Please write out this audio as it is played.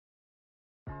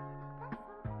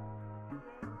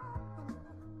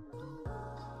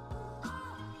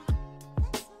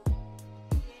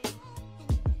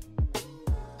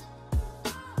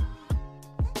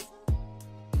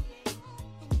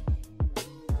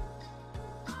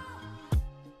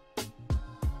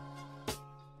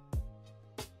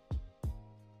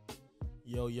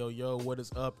Yo, yo, yo, what is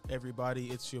up, everybody?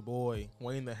 It's your boy,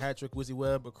 Wayne the Hat-Trick Wizzy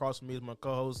Webb. Across from me is my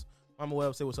co-host, Mama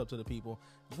Webb. Say what's up to the people.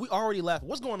 We already laughing.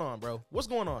 What's going on, bro? What's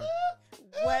going on?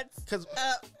 What's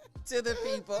up to the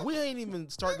people? We ain't even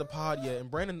started the pod yet,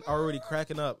 and Brandon already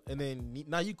cracking up, and then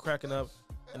now you cracking up,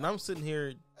 and I'm sitting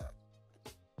here.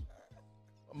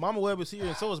 Mama Webb is here,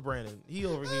 and so is Brandon. He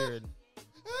over here.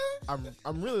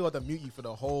 I'm really about to mute you for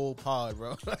the whole pod,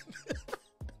 bro.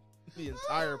 The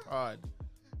entire pod.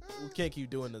 We can't keep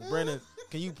doing this. Brandon,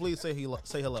 can you please say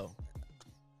hello?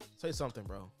 Say something,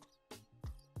 bro.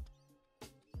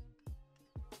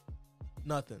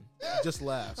 Nothing. Just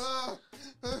laughs.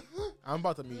 I'm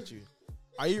about to mute you.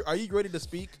 Are you ready to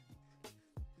speak?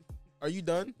 Are you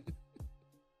done?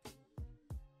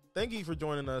 Thank you for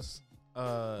joining us.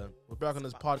 We're back on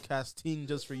this podcast team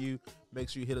just for you. Make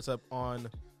sure you hit us up on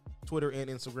Twitter and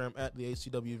Instagram at the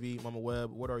HTWV. Mama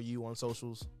Webb, what are you on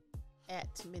socials?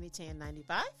 At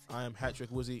Minitan95. I am Hat-Trick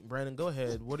Wizzy. Brandon, go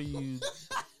ahead. What are you?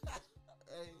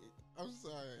 Hey, I'm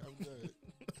sorry. I'm good.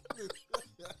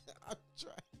 I'm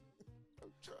trying.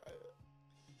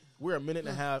 We're a minute and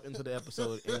a half into the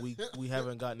episode, and we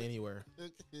haven't gotten anywhere.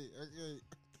 Okay.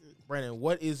 Brandon,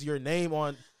 what is your name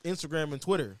on Instagram and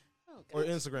Twitter? Oh, Or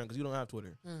Instagram, because you don't have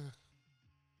Twitter.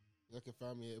 You can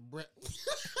find me at Brett.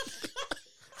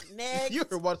 Next. You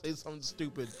were about to say something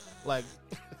stupid, like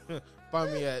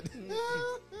find me at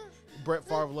Brett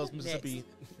Favre Loves Mississippi.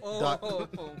 Oh,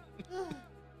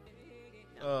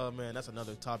 Oh man, that's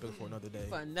another topic for another day.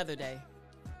 for another day.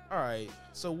 All right,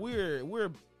 so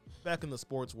we're back in the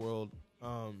sports world.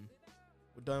 We're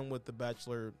done with The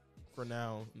Bachelor for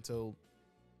now until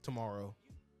tomorrow.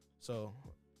 So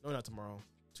no, not tomorrow.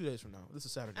 2 days from now. This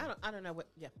is Saturday. I don't know what.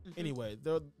 Yeah. Mhm. Anyway,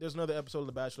 there's another episode of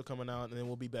The Bachelor coming out, and then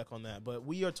we'll be back on that. But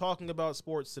we are talking about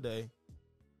sports today,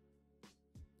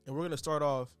 and we're going to start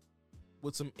off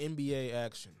with some NBA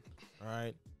action. All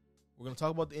right? We're going to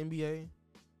talk about the NBA.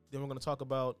 Then we're going to talk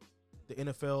about the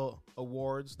NFL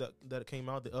awards that came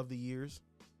out, the of the years.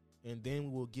 And then we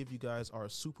will give you guys our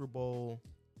Super Bowl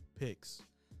picks,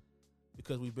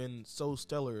 because we've been so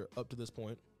stellar up to this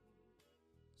point.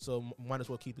 So might as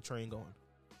well keep the train going.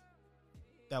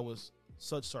 That was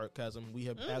such sarcasm. We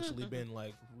have actually been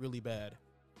like really bad.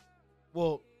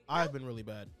 Well, I've been really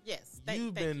bad. Yes.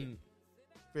 You've thank been you.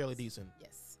 fairly decent.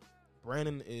 Yes.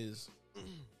 Brandon is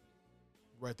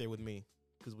right there with me,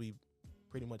 because we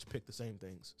pretty much picked the same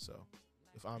things. So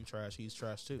if I'm trash, he's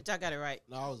trash too. But y'all got it right.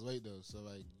 No, I was late though, so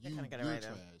like Kinda got it you're right, though.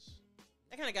 trash.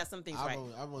 I kind of got some things I've right.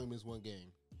 only missed one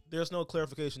game. There's no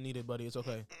clarification needed, buddy. It's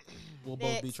okay. We'll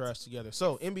both be Next. trash together.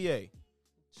 So NBA,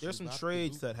 there's some Shoot,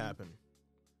 trades not the that happened.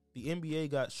 The NBA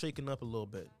got shaken up a little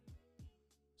bit.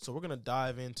 So we're going to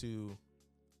dive into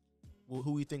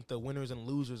who we think the winners and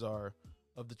losers are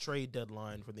of the trade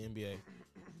deadline for the NBA.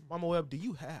 Mama Webb, do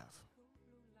you have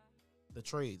the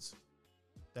trades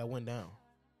that went down?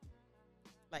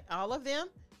 Like all of them.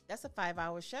 That's a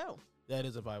 5-hour show. That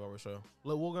is a 5-hour show.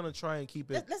 Look, we're going to try and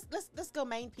keep it Let's go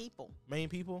main people. main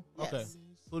people. Yes. Okay.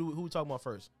 Who we talking about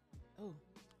first? Oh,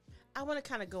 I want to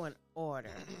kind of go in order.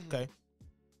 Okay.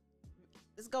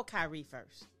 Let's go Kyrie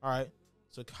first. All right.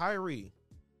 So Kyrie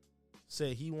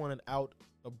said he wanted out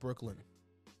of Brooklyn.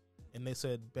 And they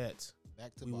said, bet,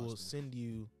 Back to we Boston. will send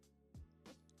you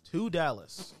to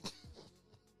Dallas.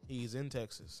 He's in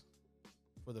Texas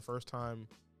for the first time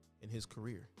in his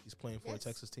career. He's playing for a Yes.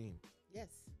 Texas team. Yes.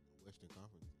 Western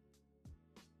Conference.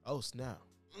 Oh, snap.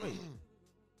 Wait.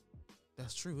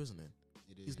 That's true, isn't it?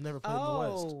 It is. He's never played in the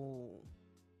West. Oh.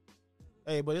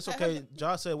 Hey, but it's okay.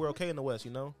 Josh said we're okay in the West, you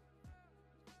know?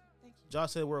 Thank you.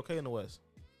 Josh said we're okay in the West.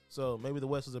 So maybe the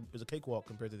West is a cakewalk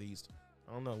compared to the East.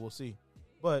 I don't know. We'll see.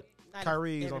 But Not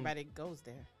Kyrie is on. everybody goes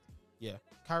there. Yeah,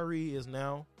 Kyrie is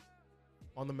now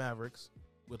on the Mavericks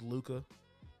with Luka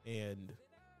and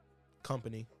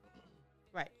company,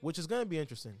 Right. which is going to be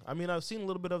interesting. I mean, I've seen a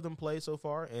little bit of them play so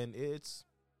far, and it's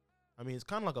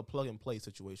kind of like a plug and play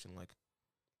situation. Like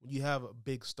when you have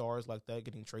big stars like that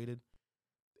getting traded,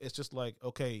 it's just like,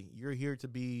 okay, you're here to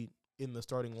be in the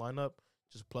starting lineup,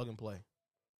 just plug and play,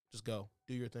 just go,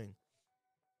 do your thing.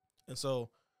 And so,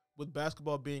 with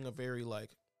basketball being a very like,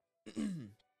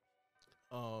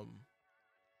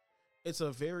 it's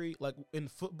a very like in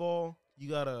football,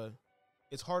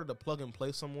 it's harder to plug and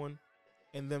play someone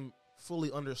and then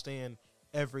fully understand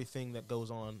everything that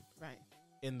goes on Right.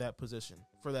 in that position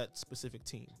for that specific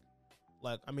team.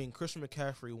 Like, I mean, Christian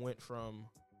McCaffrey went from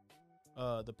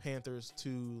the Panthers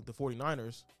to the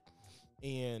 49ers,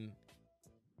 and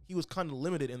he was kind of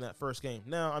limited in that first game.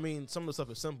 Now, I mean, some of the stuff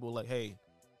is simple, like, hey,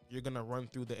 you're going to run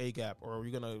through the A gap, or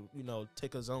you're going to,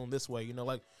 take a zone this way.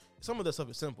 Like, some of that stuff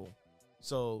is simple.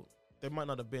 So there might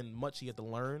not have been much he had to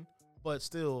learn, but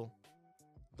still,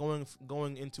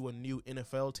 going into a new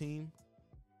NFL team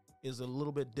is a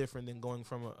little bit different than going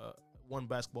from one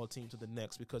basketball team to the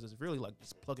next, because it's really like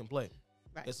just plug and play.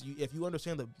 Right. If you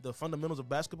understand the fundamentals of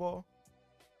basketball,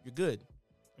 you're good.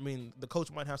 I mean, the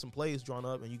coach might have some plays drawn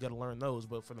up, and you got to learn those.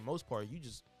 But for the most part, you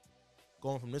just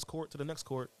going from this court to the next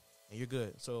court, and you're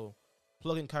good. So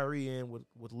plugging Kyrie in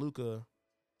with Luka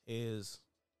is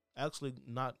actually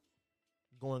not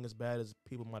going as bad as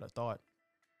people might have thought.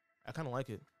 I kind of like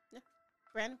it.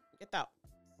 Brandon, your thought?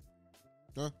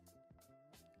 Huh?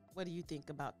 What do you think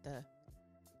about the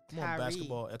Come on, Kyrie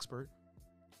basketball expert.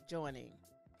 joining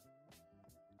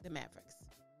the Mavericks?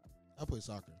 I play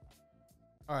soccer.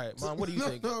 All right, Mom, what do you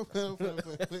think? No,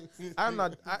 I'm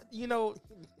not.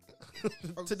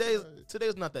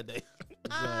 Today's not that day.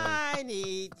 I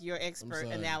need your expert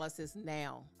sorry. analysis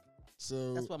now.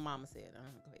 So That's what Mama said. Go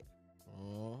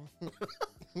ahead.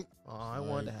 Aw. Oh, I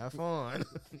wanted to have fun.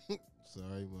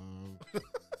 Sorry, Mom.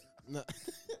 No.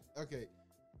 Okay.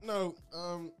 No,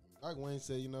 like Wayne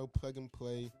said, plug and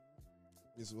play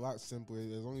is a lot simpler.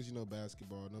 As long as you know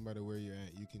basketball, no matter where you're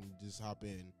at, you can just hop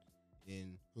in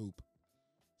and hoop.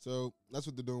 So that's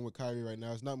what they're doing with Kyrie right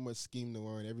now. It's not much scheme to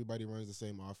learn. Everybody runs the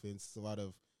same offense. It's a lot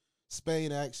of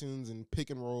Spain actions and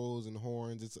pick and rolls and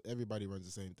horns. Everybody runs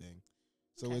the same thing.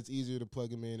 So Okay. it's easier to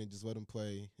plug him in and just let him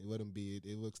play and let him be it.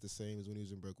 It looks the same as when he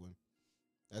was in Brooklyn,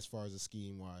 as far as a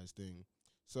scheme-wise thing.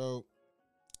 So,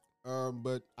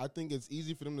 but I think it's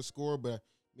easy for them to score, but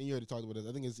me and you already talked about this.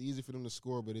 I think it's easy for them to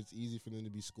score, but it's easy for them to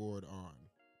be scored on.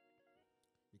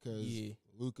 Because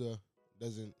Luka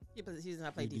doesn't Yeah, but he's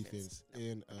not play play defense.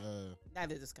 defense. And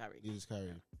Neither does Kyrie. neither is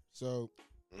Kyrie. So,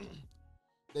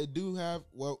 they do have,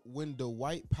 when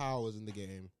Dwight Powell is in the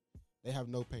game, they have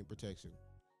no paint protection.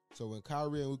 So when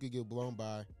Kyrie and Luka get blown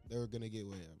by, they're going to get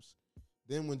layups.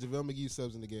 Then when JaVale McGee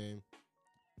subs in the game,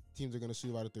 teams are going to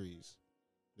shoot a lot of threes.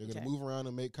 They're going to Okay. move around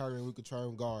and make Kyrie and Luka try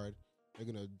and guard. They're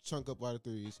going to chunk up a lot of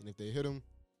threes. And if they hit them,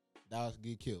 Dallas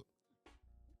get killed.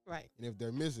 Right. And if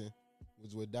they're missing,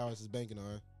 which is what Dallas is banking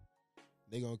on,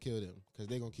 they're going to kill them because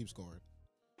they're going to keep scoring.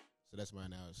 So that's my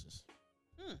analysis.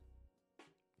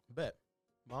 Bet.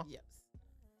 Mom? Yes.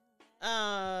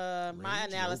 My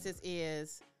Range analysis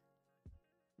is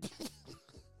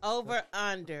over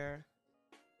under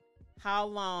how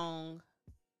long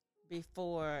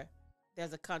before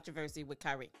there's a controversy with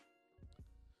Kyrie.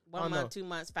 I 1 don't month, know. 2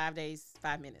 months, 5 days,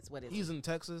 5 minutes. What is He's it? in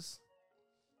Texas.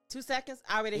 2 seconds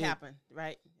already Yeah. happened,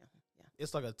 right? Yeah.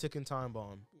 It's like a ticking time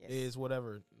bomb. Yes. Is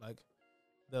whatever. Like,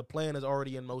 the plan is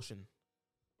already in motion.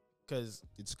 Because,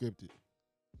 It's scripted.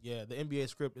 yeah, the NBA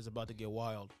script is about to get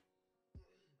wild.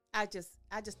 I just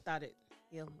thought it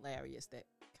hilarious that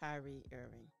Kyrie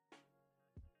Irving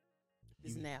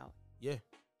is You- now Yeah.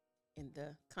 in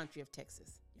the country of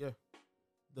Texas.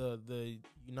 The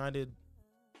United,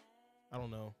 I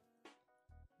don't know,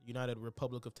 United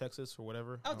Republic of Texas or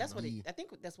whatever. Oh, I that's don't what know. it. I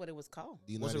think that's what it was called.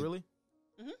 The Was United, it really?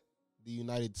 The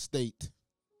United State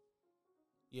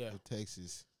Yeah. of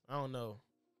Texas. I don't know.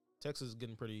 Texas is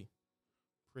getting pretty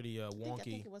I think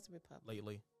wonky it was a Republic.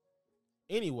 lately.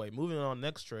 Anyway, moving on,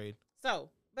 next trade.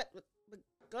 So, but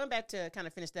going back to kind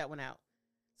of finish that one out.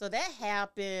 So that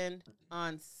happened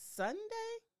on Sunday.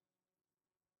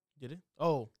 Did it?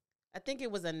 Oh, I think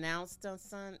it was announced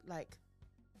on like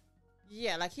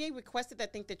he requested, I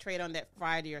think, the trade on that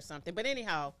Friday or something. But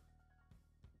anyhow,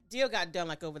 deal got done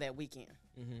like over that weekend.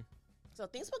 mm-hmm. So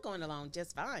things were going along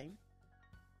just fine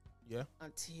Yeah.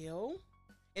 until,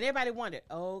 and everybody wondered,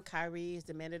 oh, Kyrie is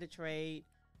demanded a trade.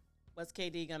 What's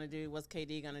KD gonna do? What's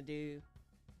KD gonna do?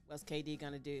 What's KD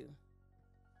gonna do?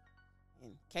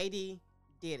 And KD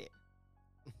did it.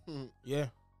 Yeah.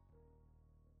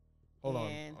 Hold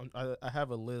And- on. I have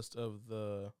a list of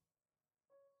the,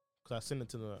 because I sent it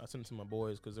to my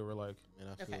boys because they were like, Man,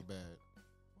 I feel Okay. bad.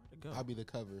 where'd it go? I'll be the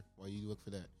cover while you look for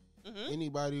that. Mm-hmm.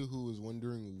 Anybody who is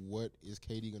wondering what is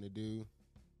KD gonna do,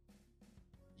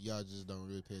 y'all just don't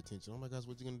really pay attention. Oh my gosh,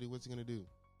 what's he gonna do? What's he gonna do?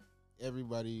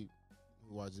 Everybody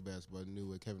who watches basketball knew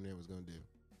what Kevin Durant was gonna do,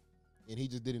 and he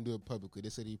just didn't do it publicly. They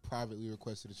said he privately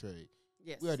requested a trade.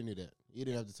 Yes. We already knew that. You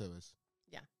didn't have to tell us.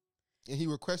 Yeah. And he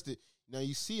requested. Now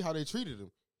you see how they treated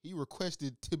him. He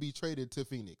requested to be traded to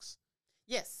Phoenix,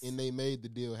 Yes. and they made the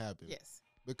deal happen. Yes.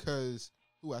 Because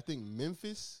I think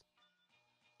Memphis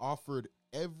offered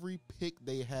every pick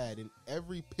they had and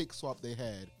every pick swap they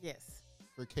had Yes.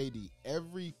 for KD.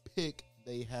 Every pick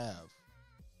they have,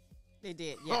 They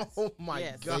did. Yes. Oh my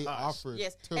Yes. god. they offered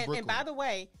Yes. to And Brooklyn. by the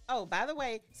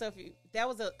way, so if you, that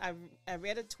was I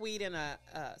read a tweet and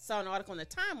saw an article in the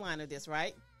timeline of this,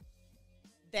 right?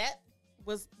 That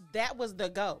was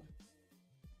the go.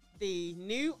 the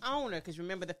new owner, because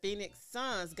remember the Phoenix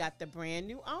Suns got the brand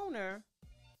new owner.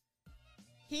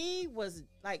 He was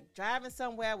like driving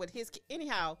somewhere with his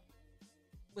anyhow.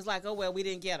 Was like, oh well, we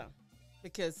didn't get him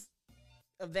because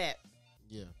of that.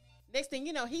 Yeah. Next thing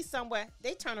you know, he's somewhere.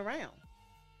 They turn around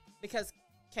because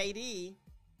KD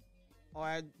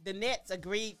or the Nets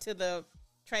agreed to the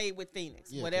trade with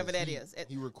Phoenix, Yeah, whatever 'cause that is.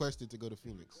 He requested to go to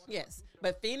Phoenix. Yes,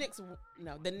 but Phoenix,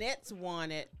 no, the Nets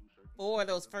wanted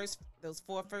those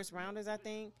four first rounders, I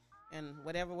think, and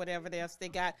whatever else they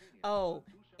got. Oh,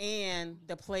 and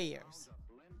the players.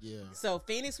 Yeah. So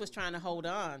Phoenix was trying to hold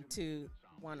on to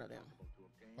one of them.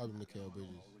 Probably Mikal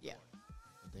Bridges. Yeah,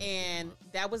 I think. and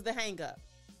that was the hang up.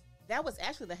 That was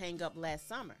actually the hang up last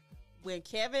summer when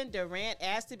Kevin Durant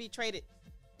asked to be traded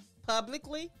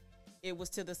publicly. It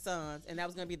was to the Suns, and that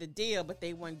was going to be the deal, but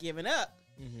they weren't giving up.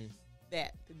 Mm-hmm.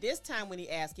 That this time when he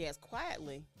asked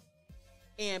quietly,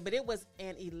 but it was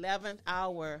an 11th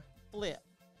hour flip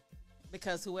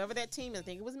because whoever that team is, I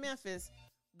think it was Memphis,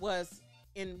 was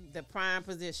in the prime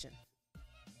position,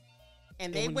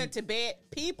 and they went to bed.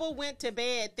 People went to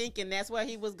bed thinking that's where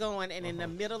he was going, and in the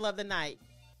middle of the night,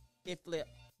 it flipped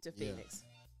to Phoenix,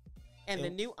 and the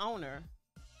new owner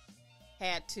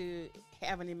had to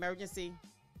have an emergency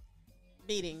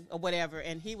meeting or whatever,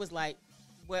 and he was like,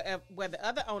 where the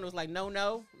other owner was like,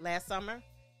 no, last summer,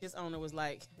 this owner was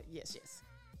like, yes.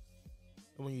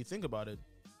 And when you think about it,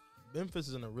 Memphis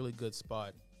is in a really good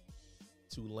spot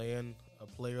to land a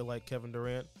player like Kevin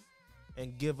Durant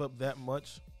and give up that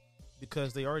much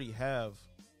because they already have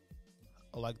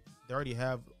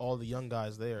all the young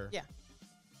guys there. Yeah.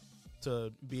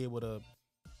 To be able to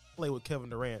play with Kevin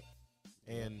Durant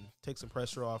and take some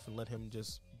pressure off and let him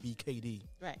just be KD.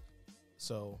 Right.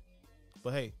 So,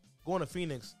 but hey, going to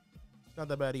Phoenix, not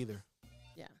that bad either.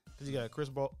 Yeah. Because you got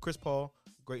Chris Paul,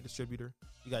 great distributor.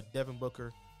 You got Devin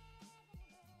Booker,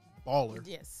 baller.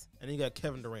 Yes. And then you got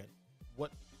Kevin Durant.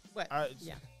 What? I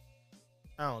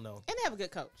don't know. And they have a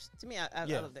good coach. To me, I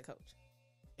love that coach.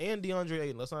 And DeAndre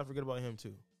Ayton. Let's not forget about him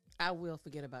too. I will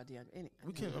forget about DeAndre.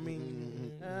 We can. I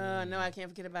mean, no, I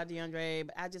can't forget about DeAndre.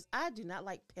 But I do not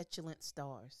like petulant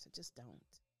stars. I just don't.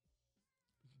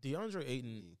 DeAndre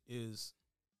Ayton is,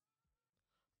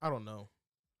 I don't know.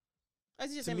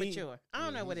 It's just To me, immature. I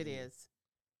don't know what it is.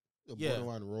 A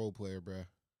borderline role player, bruh.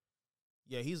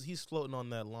 Yeah, he's floating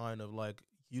on that line of like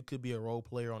you could be a role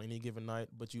player on any given night,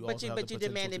 but you also have the you potential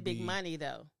demanded to big be money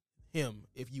though. him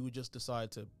if you would just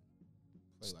decide to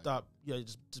stop.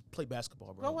 Just play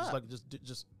basketball, bro. Grow just up. like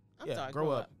just I'm sorry,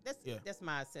 grow up. That's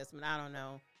my assessment. I don't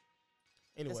know.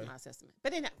 Anyway, That's my assessment.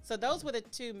 But anyhow, so those were the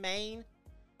two main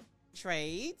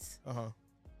trades.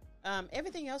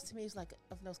 Everything else to me is like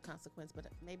of no consequence, but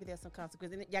maybe there's some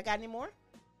consequence. Y'all got any more?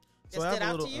 So I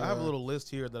have a little list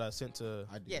here that I sent to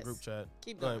the group chat.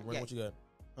 Keep Go going. ahead, Ren, what you got?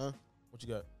 Huh? What you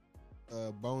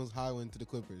got? Bones Highland to the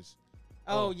Clippers.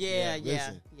 Oh yeah.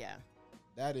 Listen,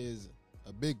 that is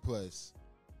a big plus.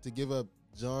 To give up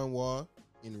John Wall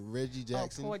and Reggie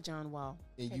Jackson. Oh, poor John Wall.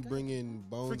 And you bring in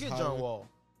Bones Forget Highland. John Wall.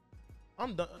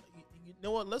 I'm done. You know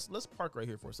what? Let's park right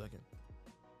here for a second.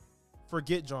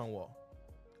 Forget John Wall.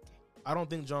 I don't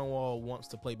think John Wall wants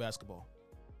to play basketball.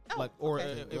 Oh, Go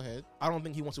ahead. I don't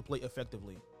think he wants to play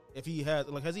effectively. If he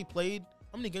has he played?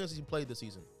 How many games has he played this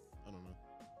season? I don't know.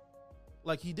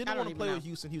 Like he didn't want to play with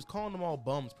Houston. He was calling them all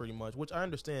bums pretty much, which I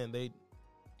understand. They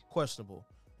questionable.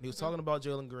 And he was talking about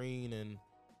Jalen Green and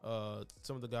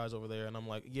some of the guys over there, and I'm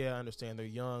like, yeah, I understand they're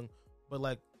young, but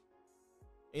like,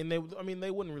 and they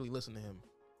wouldn't really listen to him,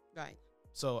 right?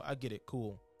 So I get it,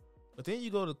 cool. But then you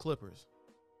go to the Clippers,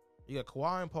 you got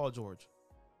Kawhi and Paul George,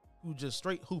 who just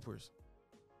straight hoopers,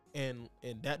 and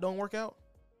that don't work out.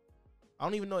 I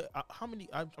don't even know how many.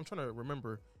 I'm trying to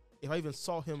remember if I even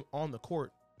saw him on the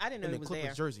court. I didn't know in he the was Clippers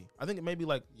there. jersey. I think it maybe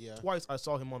twice I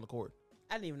saw him on the court.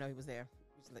 I didn't even know he was there.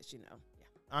 Just to let you know.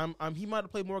 He might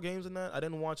have played more games than that. I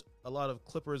didn't watch a lot of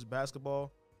Clippers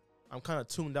basketball. I'm kind of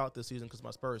tuned out this season because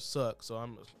my Spurs suck. So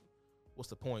what's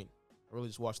the point? I really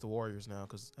just watch the Warriors now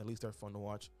because at least they're fun to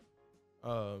watch.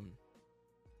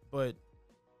 But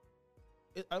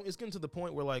it's getting to the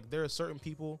point where like there are certain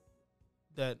people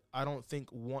that I don't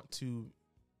think want to.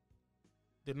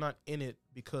 They're not in it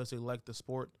because they like the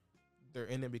sport. They're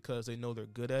in it because they know they're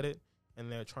good at it and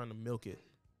they're trying to milk it.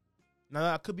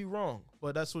 Now I could be wrong,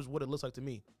 but that's what it looks like to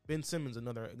me. Ben Simmons,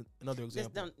 another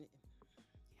example.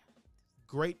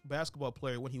 Great basketball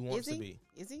player when he wants to be.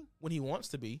 Is he? When he wants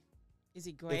to be. Is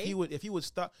he great?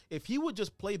 If he would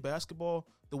just play basketball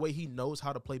the way he knows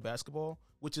how to play basketball,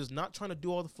 which is not trying to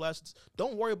do all the flashes.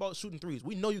 Don't worry about shooting threes.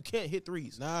 We know you can't hit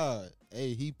threes. Nah,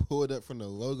 hey, he pulled up from the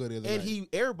logo the other night. And he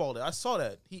airballed it. I saw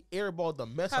that. He airballed the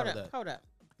mess out of that. Hold up.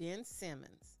 Ben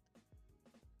Simmons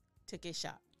took his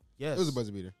shot. Yes, It was a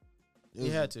buzzer beater. He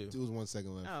had to. It was 1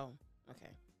 second left. Oh,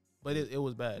 okay. but it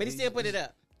was bad. But he still put it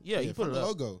up. Yeah, he put from it the up.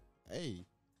 logo. Hey,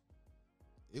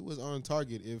 it was on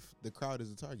target if the crowd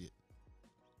is a target.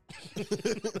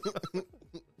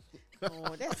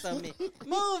 Oh, that's so mean.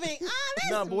 Moving on.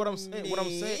 That's No, but what I'm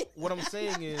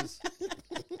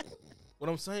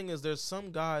saying is there's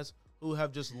some guys who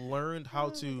have just learned how Oh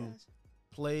my to gosh.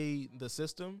 play the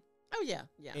system Oh yeah,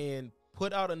 yeah. and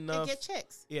put out And enough get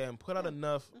checks. and put out Yeah.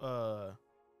 enough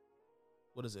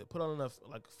what is it? Put out enough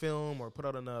like film or put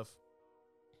out enough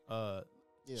Yeah.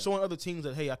 showing other teams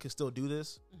that hey, I can still do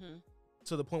this Mm-hmm.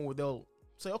 to the point where they'll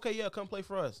say, "Okay, yeah, come play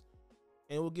for us."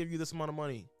 And we'll give you this amount of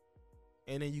money.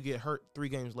 And then you get hurt 3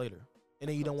 games later. And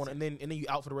then you don't want to, and then you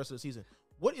out for the rest of the season.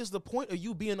 What is the point of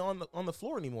you being on the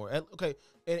floor anymore? Okay,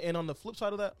 and on the flip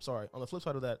side of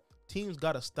that, teams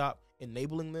got to stop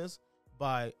enabling this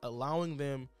by allowing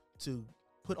them to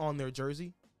put on their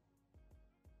jersey,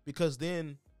 because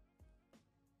then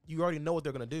you already know what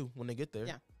they're gonna do when they get there.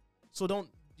 Yeah. So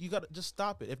you got to just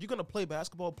stop it. If you're gonna play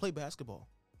basketball, play basketball.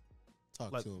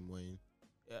 Talk like- to him, Wayne.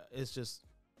 Yeah, it's just,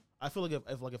 I feel like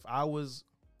if I was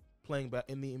playing back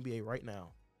in the NBA right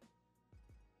now,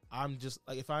 I'm just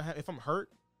like if I'm hurt,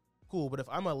 cool. But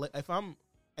if I'm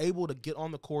able to get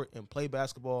on the court and play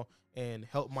basketball and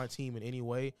help my team in any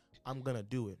way, I'm gonna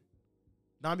do it.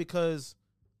 Not because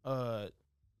I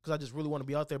just really want to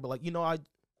be out there, but like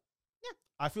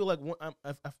I feel like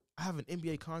if I have an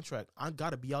NBA contract, I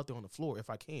gotta be out there on the floor if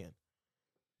I can.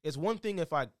 It's one thing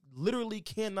if I literally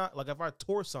cannot, like if I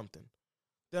tore something,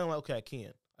 then I'm like, okay, I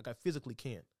can. Like I physically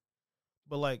can.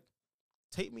 But like,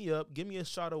 take me up, give me a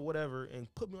shot or whatever,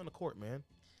 and put me on the court, man.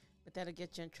 But that'll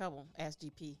get you in trouble. Ask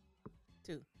GP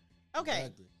too. Okay.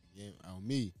 Exactly. Yeah, on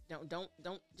me. Don't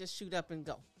just shoot up and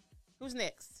go. Who's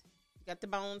next? You got the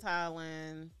Bones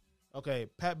Highland. Okay,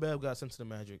 Pat Bev got sent to the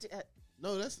Magic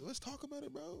No, let's talk about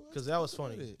it, bro. because that was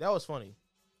funny. That was funny.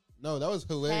 No, that was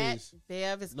Pat hilarious.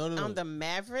 Bev is No. on the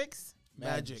Mavericks.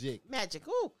 Magic. Magic.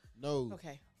 Ooh. No,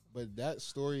 Okay. but that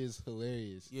story is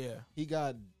hilarious. Yeah. He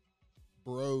got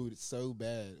broed so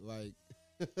bad. Like,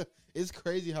 it's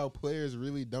crazy how players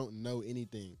really don't know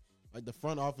anything. Like, the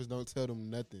front office don't tell them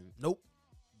nothing. Nope.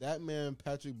 That man,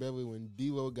 Patrick Beverly, when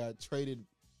D'Lo got traded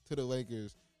to the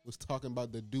Lakers, was talking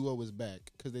about the duo was back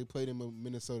because they played in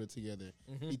Minnesota together.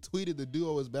 Mm-hmm. He tweeted the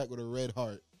duo was back with a red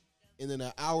heart. And then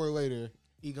an hour later,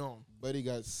 He gone. Buddy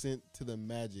got sent to the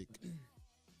Magic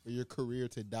for your career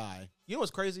to die. You know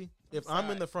what's crazy? If I'm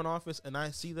in the front office and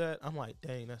I see that, I'm like,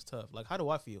 dang, that's tough. Like, how do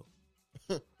I feel?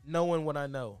 Knowing what I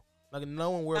know. Like,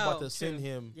 knowing we're about to send true.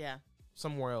 him Yeah.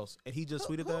 somewhere else. And he just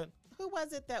tweeted Who- that? Who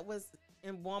was it that was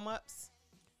in warm-ups?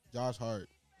 Josh Hart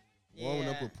warming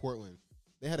up with Portland.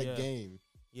 They had Yeah. a game,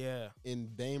 Yeah.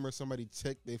 and Dame or somebody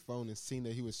checked their phone and seen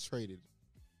that he was traded.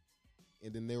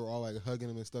 And then they were all like hugging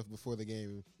him and stuff before the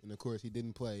game. And of course, he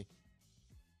didn't play.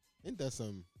 Ain't that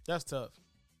something? That's tough.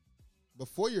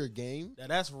 Before your game,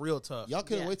 That's real tough. y'all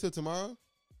couldn't Yeah. wait till tomorrow?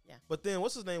 But then,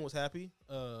 what's his name was happy?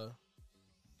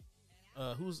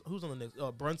 Who's on the next?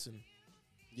 Brunson.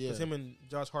 Yeah. Because him and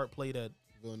Josh Hart played at,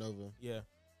 Villanova. yeah,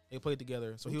 they played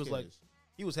together. So Who he was like, cares?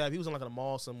 he was happy. He was in like a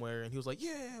mall somewhere, and he was like,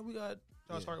 yeah, we got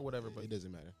Josh Yeah. Hart or whatever. But It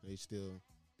doesn't matter. He's still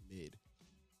mid.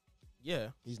 yeah.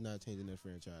 He's not changing that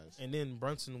franchise. And then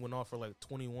Brunson went off for like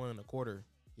 21 a quarter.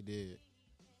 He did.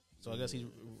 So I guess he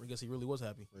really was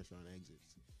happy. First round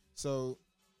exits. So,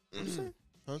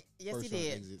 huh? Yes, First he round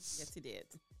did. exits. Yes, he did.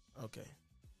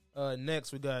 Okay.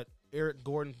 Next we got Eric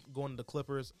Gordon going to the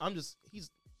Clippers. He's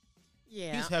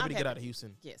Yeah. happy I'm to get out of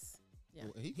Houston. Yes. Yeah.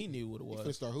 Well, He knew what it He finna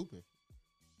was. start hooping.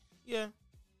 Yeah.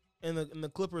 And the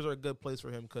Clippers are a good place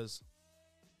for him because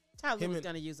Tyler him was and-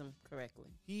 going to use him correctly.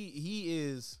 he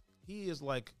is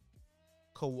like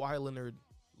Kawhi Leonard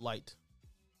light,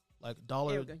 like There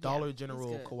we go. Dollar Yeah, General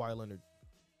he's good. Kawhi Leonard.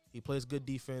 He plays good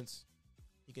defense.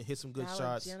 He can hit some good Dollar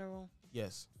shots. General.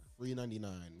 Yes, $3.99.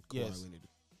 Kawhi Yes. Leonard.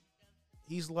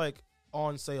 he's like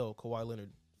on sale Kawhi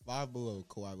Leonard. Five below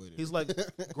Kawhi Leonard. He's like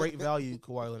great value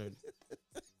Kawhi Leonard.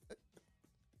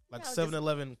 Like No,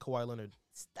 7-Eleven Kawhi Leonard.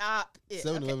 Stop it.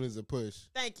 7-Eleven Okay. is a push.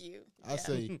 Thank you. I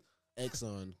say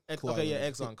Exxon. Kawhi Okay, yeah,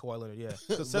 Leonard. Exxon Kawhi Leonard. Yeah,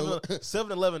 because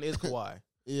 7-Eleven is Kawhi.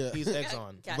 Yeah. He's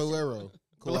Exxon. Gotcha. Bolero.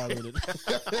 Kawhi Leonard.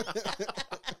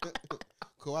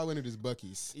 Kawhi Leonard is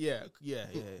Bucky's. Yeah.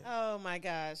 Oh my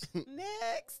gosh.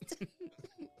 Next.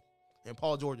 And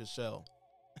Paul George is Shell.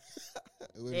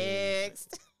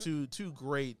 Next.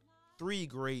 Three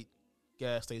great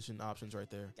gas station options right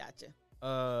there.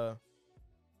 Gotcha.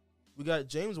 We got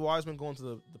James Wiseman going to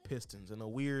the Pistons in a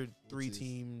weird Which is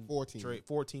 3-team 4-team. trade,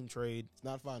 4-team trade. It's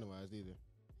not finalized either.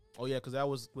 Oh yeah, because that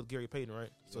was with Gary Payton, right?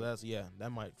 So Yeah. that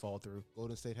might fall through.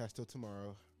 Golden State has till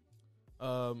tomorrow.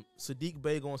 Sadiq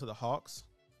Bey going to the Hawks,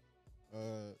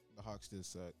 The Hawks did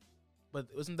suck. but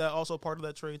isn't that also part of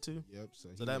that trade too? Yep. So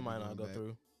he that might be might not going go back.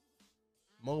 through.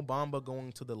 Mo Bamba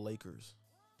going to the Lakers.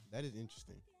 That is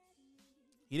interesting.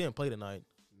 He didn't play tonight,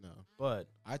 No, but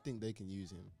I think they can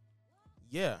use him.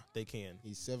 yeah, they can.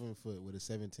 He's 7 foot with a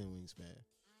 7'10" wingspan.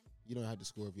 You don't have to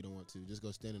score if you don't want to. Just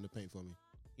go stand in the paint for me.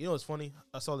 You know what's funny?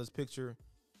 I saw this picture,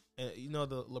 and you know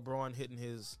the LeBron hitting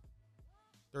his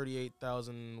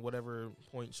 38,000 whatever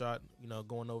point shot, you know,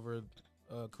 going over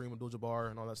Kareem Abdul-Jabbar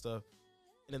and all that stuff.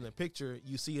 And in the picture,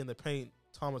 you see in the paint,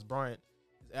 Thomas Bryant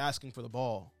is asking for the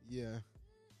ball, Yeah.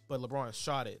 but LeBron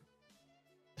shot it.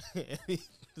 And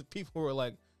the people were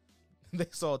like, they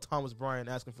saw Thomas Bryant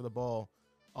asking for the ball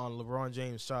on LeBron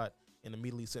James' shot and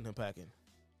immediately sent him packing.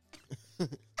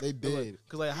 They did.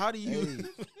 Because like, how do you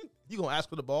Hey. you gonna ask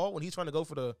for the ball when he's trying to go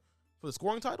for the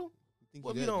scoring title? You think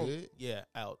Well, you if that you don't, good? yeah,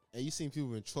 out. And you seen people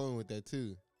been trolling with that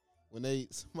too. When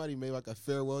somebody made like a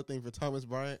farewell thing for Thomas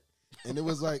Bryant, and it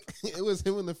was like it was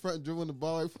him in the front dribbling the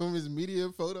ball like, from his media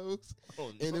photos,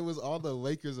 Oh, and it was all the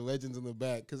Lakers legends in the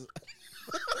back. Cause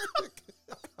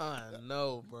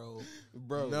no, bro.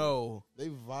 bro, No. they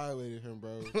violated him,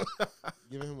 bro,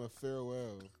 giving him a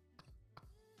farewell.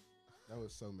 That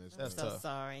was so messed That's up. so tough.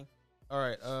 sorry. All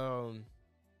right.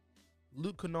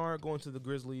 Luke Kennard going to the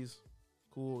Grizzlies.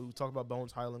 Cool. We talked about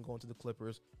Bones Highland going to the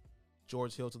Clippers.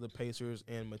 George Hill to the Pacers.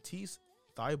 And Matisse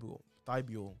Thybulle.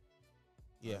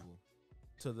 Yeah.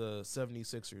 To the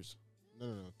 76ers.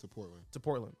 No, to Portland To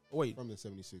Portland. Oh, wait. from the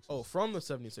 76ers. Oh, from the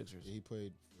 76ers. Yeah, he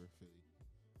played for Philly.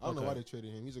 I don't know Okay. why they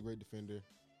traded him. He's a great defender.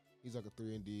 He's like a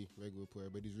 3-and-D regular player,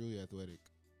 but he's really athletic.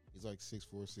 He's like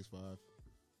 6'4", 6'5".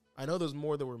 I know there's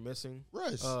more that we're missing.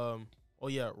 Russ. Oh,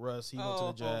 yeah. Russ. He went to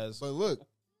the Jazz. But look,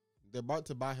 they're about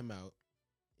to buy him out,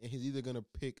 and he's either going to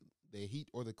pick the Heat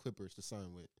or the Clippers to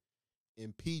sign with.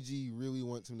 And PG really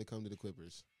wants him to come to the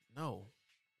Clippers. No.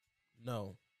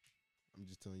 I'm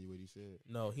just telling you what he said.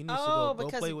 No. He needs Oh, to go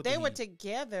because play with they the were Heat.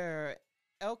 together.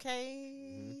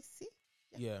 Okay. See?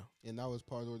 Yeah. And that was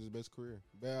Paul George's best career.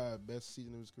 Best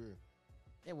season of his career.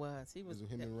 It was. He was It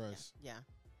was him and yeah, Russ. Yeah.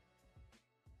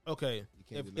 Okay. You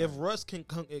can't If deny it. Russ can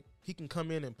come, he can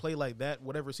come in and play like that.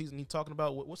 Whatever season he's talking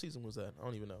about. What season was that? I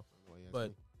don't even know. Well, yeah, But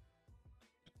so-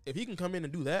 if he can come in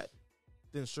and do that,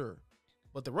 then sure.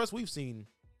 But the Russ we've seen,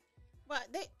 Well,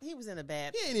 he was in a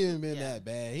bad he ain't even been Yeah. that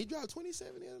bad. He dropped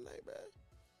 27 the other night,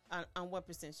 bro. on what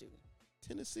percent shooting?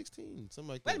 10 to 16, something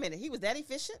like that. Wait a minute, he was that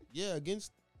efficient? Yeah,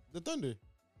 against the Thunder.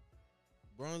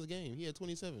 Bronze game. He had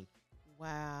 27.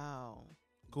 Wow.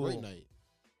 cool. Great night.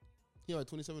 He had like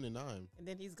 27 and 9. And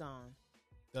then he's gone.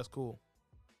 That's cool.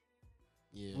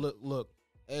 Yeah. Look,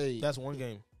 hey, that's one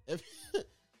game.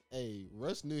 hey,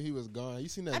 Russ knew he was gone. You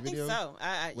seen that I think video so.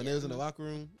 when yeah. they was in the locker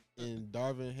room and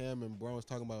Darvin Ham and Braun was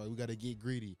talking about we got to get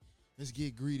greedy. Let's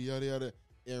get greedy, yada yada.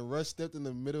 And Russ stepped in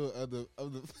the middle of the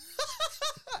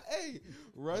hey,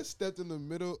 Russ stepped in the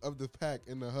middle of the pack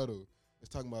in the huddle. It's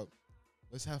talking about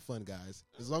let's have fun, guys.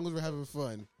 As long as we're having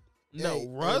fun. No, Hey,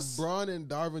 Russ. and Braun and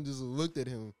Darvin just looked at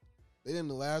him. They didn't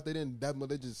laugh. They didn't dab him.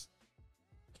 They just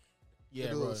Yeah,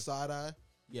 did a bro. little side eye.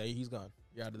 Yeah, he's gone.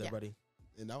 You're out of there, Yeah. buddy.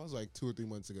 And that was like 2 or 3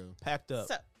 months ago. Packed up.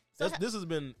 So This has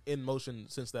been in motion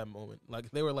since that moment. Like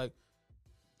they were like,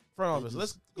 front office.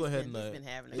 just- Let's go ahead and. he's been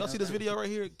having Y'all a see good this time. video right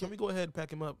here? Can we go ahead and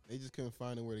pack him up? They just couldn't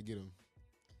find anywhere to get him.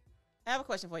 I have a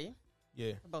question for you,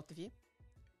 Yeah. for both of you.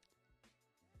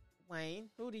 Wayne,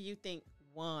 who do you think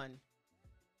won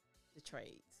the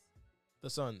trades? The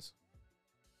Suns.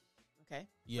 Okay.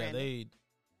 Yeah, Brandon,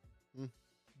 they're who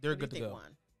do you good to think go.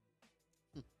 won?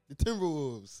 The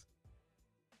Timberwolves.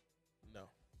 No.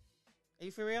 Are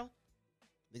you for real?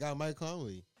 They got Mike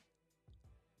Conley.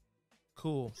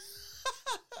 Cool.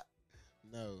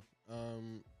 No.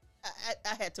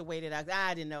 I had to wait it out.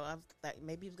 I didn't know. I was like,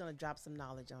 maybe he was going to drop some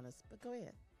knowledge on us. But go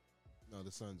ahead. No,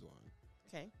 the Suns won.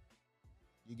 Okay.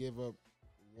 You give up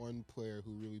one player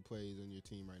who really plays on your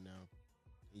team right now,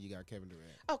 and you got Kevin Durant.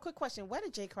 Oh, quick question. Where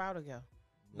did Jay Crowder go?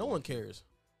 No one cares.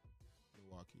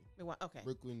 Milwaukee. Okay.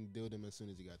 Brooklyn dealt him as soon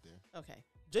as he got there. Okay.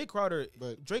 Jay Crowder,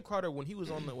 But Drake Crowder, when he was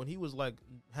when he was like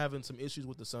having some issues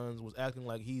with the Suns, was acting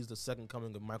like he's the second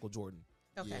coming of Michael Jordan.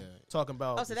 Okay. yeah, Talking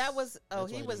about Oh, so that was. Oh,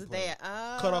 That's why he he was didn't play. there.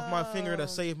 Oh. cut off my finger to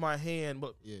save my hand.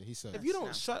 But yeah, he sucks. if you don't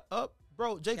No. shut up,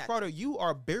 bro, Jay Gotcha. Crowder, you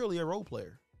are barely a role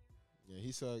player. Yeah,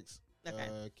 he sucks.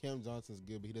 Okay. Cam Johnson's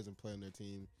good, but he doesn't play on their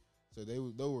team. So they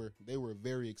were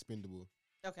very expendable.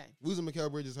 Okay. Losing Mikal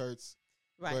Bridges hurts,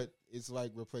 Right. but it's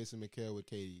like replacing Mikal with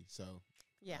KD. So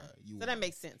yeah. you So that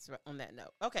makes sense on that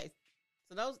note. Okay.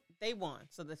 So those they won.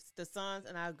 So the Suns,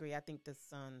 and I agree. I think the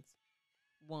Suns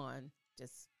won,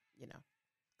 just,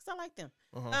 because I like them.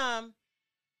 Uh-huh.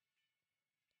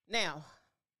 Now,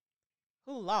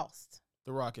 who lost?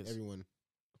 The Rockets. Everyone.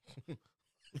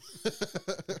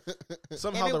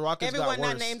 Somehow the Rockets got everyone worse.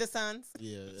 not named the Suns.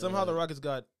 Yeah. Somehow the Rockets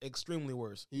got extremely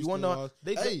worse. You Houston want to know? lost.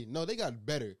 They No, they got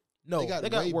better. no, they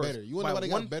got way worse. better. You want to know why they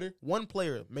got better? One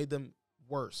player made them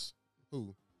worse.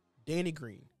 Who? Danny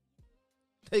Green.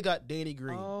 They got Danny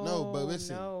Green. No, but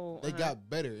listen, no. they got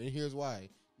better, and here's why.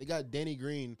 They got Danny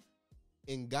Green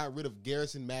and got rid of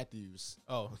Garrison Matthews.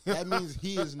 Oh, That means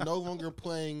he is no longer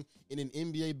playing in an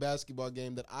NBA basketball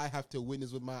game that I have to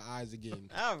witness with my eyes again.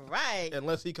 All right.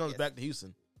 unless he comes back to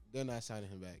Houston. They're not signing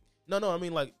him back. No, I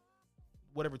mean like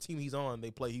whatever team he's on,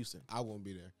 they play Houston. I won't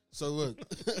be there. So look,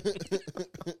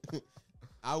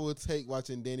 I will take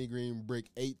watching Danny Green break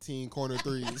 18 corner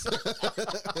threes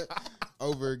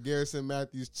over Garrison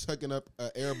Matthews chucking up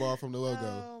an air ball from the logo.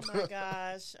 Oh my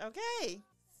gosh. Okay.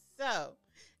 So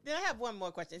then I have one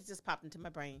more question. It just popped into my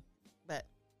brain. But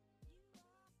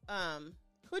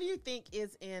who do you think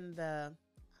is in the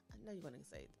I know you want to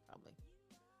say it probably.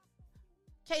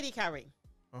 KD Kyrie.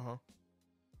 Uh-huh.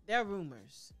 There are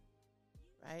rumors,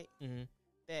 right? Mm-hmm.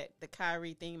 That the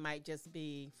Kyrie thing might just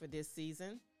be for this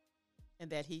season and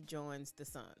that he joins the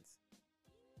Suns.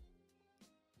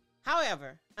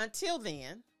 However, until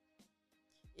then,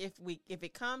 if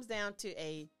it comes down to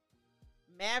a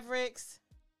Mavericks,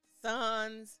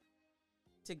 Suns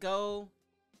to go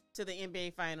to the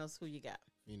NBA Finals, who you got?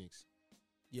 Phoenix.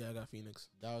 Yeah, I got Phoenix.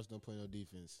 Dallas don't play no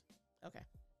defense. Okay.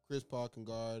 Chris Paul can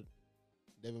guard.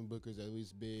 Devin Booker's at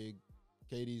least big.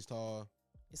 KD's tall.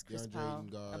 Is Chris DeAndre Paul Ayton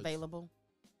guards. available?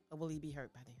 Or will he be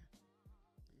hurt by then?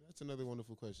 That's another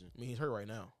wonderful question. I mean, he's hurt right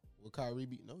now. Will Kyrie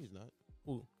be? No, he's not.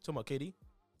 Who? Talking about KD?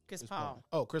 Chris Chris Paul.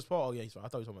 Paul. Oh, Chris Paul. Oh, yeah, he's fine. I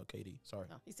thought he was talking about KD. Sorry.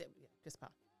 No, he said Chris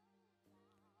Paul.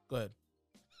 Go ahead.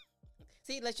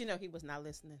 See, let you know he was not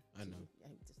listening. I to know. you. Yeah,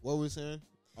 he just- What was we saying?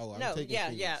 Oh, I'm no, taking yeah.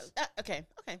 Phoenix. Okay.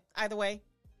 Either way.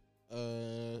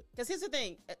 Uh, Because here's the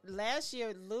thing. Last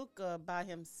year, Luka by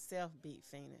himself beat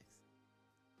Phoenix.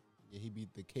 yeah, he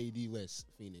beat the KD-less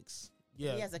Phoenix.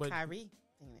 Yeah, he has a but Kyrie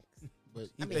Phoenix. But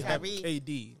I mean, they have Kyrie-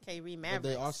 KD. Kyrie but Mavericks.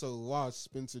 they also lost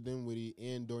Spencer Dinwiddie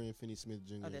and Dorian Finney-Smith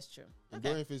Jr. Oh, that's true. And Okay.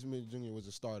 Dorian Finney-Smith Jr. was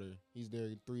a starter. He's their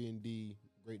 3-and-D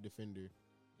great defender,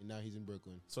 and now he's in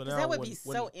Brooklyn. So 'Cause now that would when, be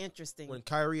when, so interesting. when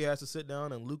Kyrie has to sit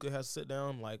down and Luka has to sit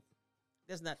down, like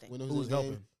There's nothing. When it was who's his name,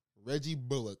 helping? Reggie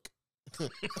Bullock. I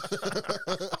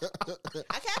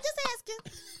just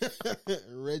asking.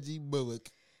 Reggie Bullock.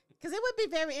 Because it would be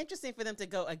very interesting for them to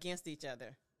go against each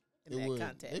other in It that would.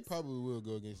 context. They probably will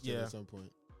go against each other Yeah. at some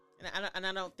point. And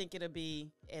I don't think it'll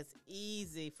be as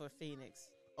easy for Phoenix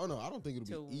Oh no, I don't think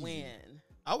it'll to be easy. win.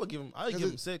 I would give him. I'd 'Cause give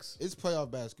him it- 6. It's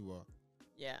playoff basketball.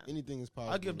 Yeah. Anything is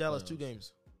possible. I'd give in the Dallas 2 playoffs.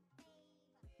 games.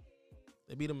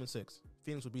 They beat them in 6.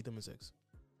 Phoenix would beat them in 6.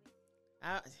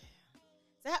 I'd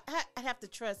have to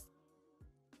trust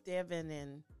Devin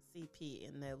and CP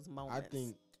in those I moments.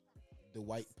 think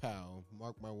Dwight Powell,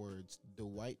 mark my words,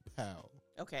 Dwight Powell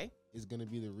Okay. is going to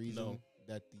be the reason No.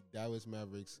 that the Dallas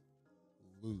Mavericks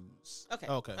lose. Okay.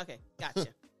 Okay. Gotcha.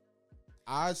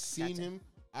 I've seen Gotcha. him.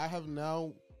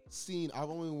 I've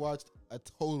only watched a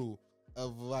total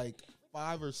of like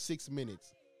 5 or 6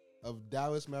 minutes of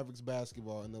Dallas Mavericks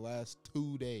basketball in the last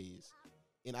 2 days.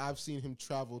 And I've seen him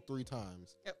travel 3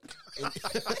 times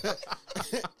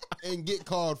and get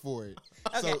called for it.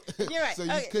 Okay, So, you're right. so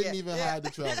you Okay, couldn't yeah, even yeah. hide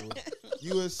the travel.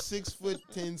 You a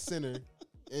 6'10" center,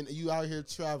 and you out here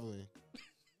traveling.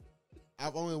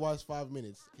 I've only watched 5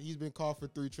 minutes. He's been called for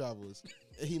 3 travels,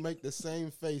 and he make the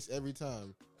same face every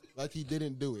time, like he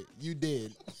didn't do it. You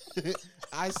did.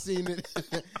 I seen it.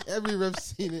 Every ref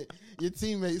seen it. Your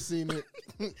teammates seen it.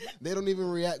 They don't even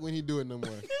react when he do it no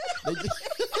more.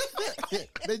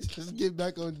 They just get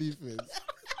back on defense.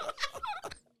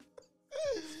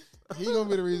 He gonna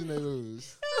be the reason they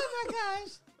lose. Oh my gosh.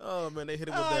 Oh man, they hit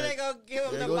him with Oh, that. they're going to give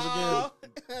him There the it goes ball.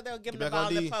 They'll give him the back ball on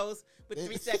in the D. post with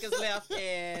 3 seconds left,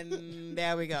 and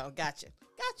there we go. Gotcha.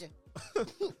 All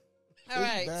It's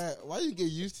right. bad. Why you get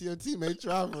used to your teammate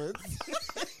traveling?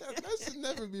 That should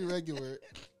never be regular.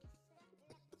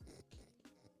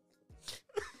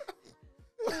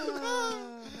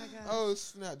 Oh, my gosh. Oh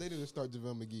snap! They didn't start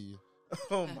JaVale McGee.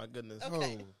 Oh my goodness.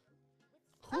 Okay.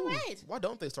 Oh, All right. Why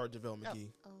don't they start JaVale McGee?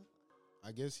 Oh.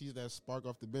 I guess he's that spark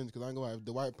off the bench. Because I ain't gonna lie, if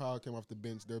Dwight Powell came off the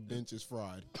bench, their bench is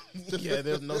fried. Yeah,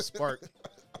 there's no spark.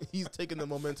 He's taking the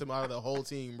momentum out of the whole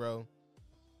team, bro.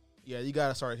 Yeah, you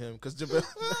gotta start him because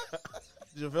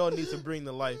JaVale needs to bring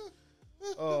the life.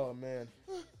 Oh man.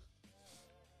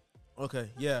 Okay,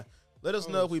 yeah. Let us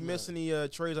know if we snap. missed any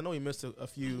trades. I know we missed a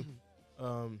few.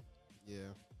 Yeah.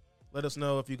 Let us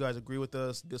know if you guys agree with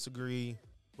us, disagree.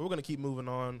 But we're gonna keep moving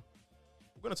on.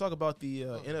 We're gonna talk about the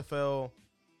NFL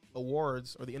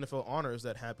awards or the NFL honors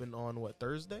that happened on what,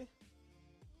 Thursday?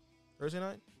 Thursday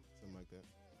night? Something like that.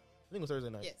 I think it was Thursday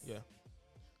night. Yes. Yeah.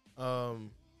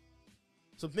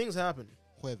 Some things happened.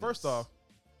 Jueves. First off,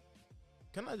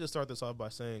 can I just start this off by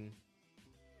saying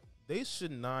they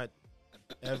should not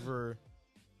ever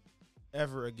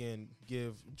again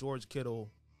give George Kittle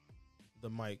the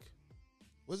mic.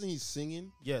 Wasn't he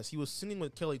singing? Yes, he was singing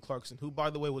with Kelly Clarkson, who, by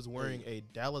the way, was wearing a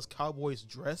Dallas Cowboys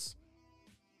dress.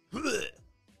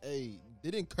 Hey,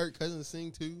 didn't Kirk Cousins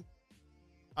sing too?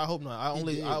 I hope not.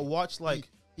 did. I watched like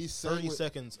He sang 30 with,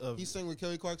 seconds of. He sang with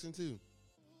Kelly Clarkson too,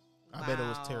 I bet it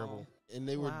was Wow. terrible. and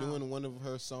they were Wow. doing one of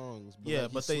her songs. But Yeah,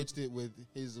 like, but he they- switched it with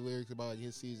his lyrics about like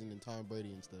his season and Tom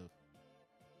Brady and stuff.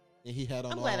 And he had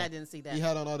on I'm all, glad I didn't see that. he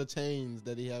had on all the chains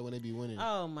that he had when they be winning.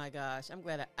 Oh my gosh, I'm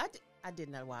glad I did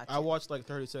not watch I it. watched like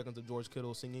 30 seconds of George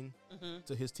Kittle singing Mm-hmm.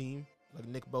 to his team, like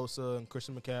Nick Bosa and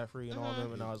Christian McCaffrey and all Mhm.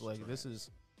 them, and I was It like, was this trash. is.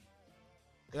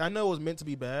 I know it was meant to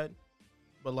be bad,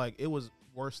 but like it was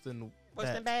worse than Worse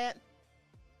that. than bad.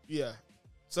 Yeah.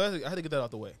 So I had to get that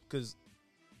out the way because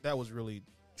that was really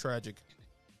tragic.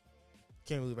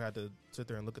 Can't believe I had to sit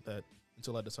there and look at that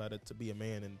until I decided to be a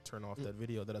man and turn off that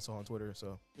video that I saw on Twitter.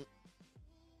 So,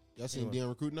 Y'all seen Anyway. Deion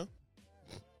recruiting now?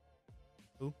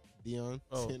 Who? Deion.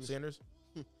 oh, Sanders. Sanders?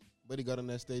 But he got on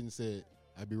that stage and said,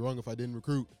 "I'd be wrong if I didn't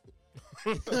recruit."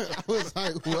 I was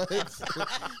like, "What?"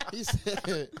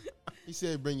 He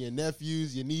said, "Bring your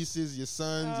nephews, your nieces, your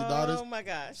sons, your daughters. Oh my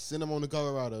gosh, Send them on to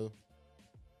Colorado."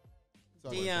 It's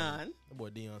all right, Dion. That boy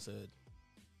Dion said,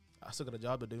 I still got a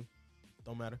job to do.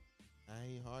 Don't matter. I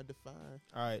ain't hard to find.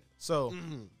 All right. So,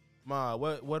 Mm. Ma,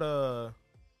 what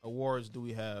awards do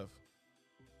we have?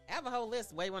 I have a whole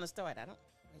list. Where you want to start? I don't.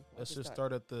 Let's just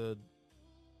start at the,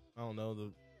 I don't know,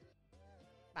 the,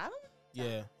 Bottom.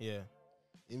 yeah.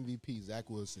 MVP Zach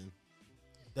Wilson.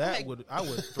 That Okay.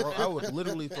 I would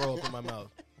literally throw up in my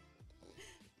mouth.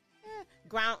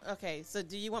 Ground. Okay, so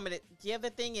do you want me to give the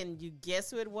thing and you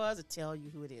guess who it was, or tell you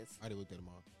who it is? I already looked at them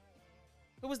all.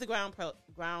 Who was the ground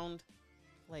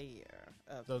player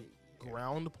of The year?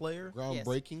 ground player?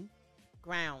 Groundbreaking.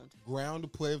 Ground.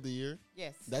 Ground Player of the Year.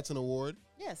 Yes. That's an award.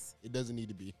 Yes. It doesn't need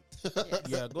to be. Yes.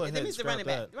 Yeah, go ahead That and means the scrap running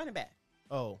back. that. The running back.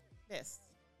 Oh, Yes.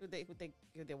 Who they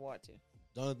give the award to?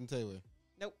 Jonathan Taylor.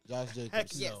 Nope. Josh Jacobs. Heck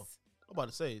Yes. No. I'm about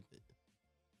to say,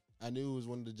 I knew it was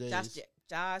one of the J's.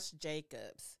 Josh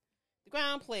Jacobs, the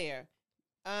ground player.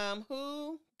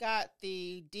 Who got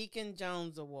the Deacon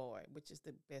Jones Award, which is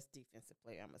the best defensive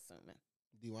player? I'm assuming.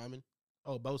 D. Wyman.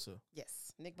 oh, Bosa.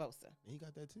 Yes, Nick Bosa. And he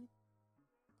got that too.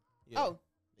 Yeah. Oh,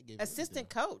 They gave it assistant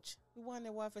coach. Who won the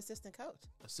award for assistant coach?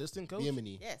 Assistant coach?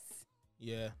 Bienemy. Yes.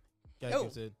 Yeah. Guy No.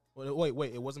 said,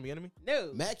 wait, it wasn't enemy.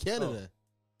 No. Matt Canada.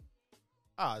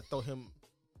 I throw him,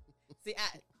 See,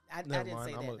 I Never didn't mind.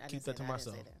 say I'm that. gonna I keep didn't that say to I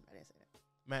myself. didn't say that. I didn't say that.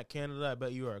 Matt Canada. I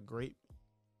bet you are a great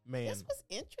man. This was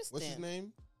interesting. What's his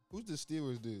name? Who's the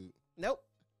Steelers dude? Nope.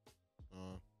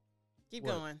 Uh, Keep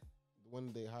What? going. the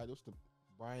one they hired. What's the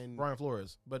Brian? Brian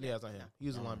Flores. But yeah, it's not him. No. He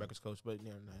was a No. linebackers coach, but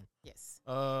yeah, not him. Yes.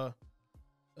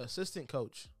 Assistant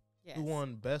coach. Yes. Who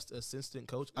won best assistant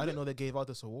coach? I didn't know they gave out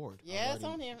this award. Yeah, it's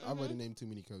I've on already- here. I've already Mhm. named too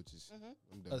many coaches. Mhm.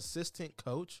 I'm done. Assistant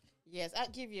coach? Yes, I'll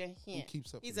give you a Who hint.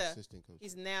 keeps up He's with a- assistant coach?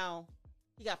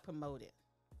 He got promoted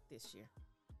this year.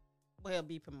 Well, he'll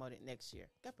be promoted next year.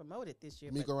 Got promoted this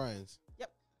year. Miko Ryans.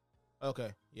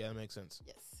 Okay. Yeah, that makes sense.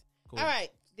 Yes. Cool. All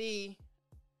right.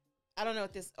 I don't know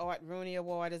what this Art Rooney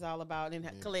Award is all about. And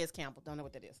Yeah. Calais Campbell, don't know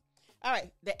what that is. All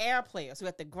right. The air player. So we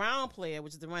got the ground player,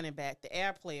 which is the running back. The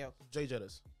air player, Jay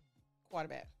Jettis.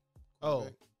 quarterback. Oh,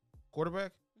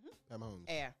 quarterback? Pat Mahomes.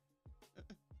 Air.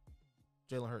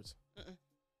 Jalen Hurts.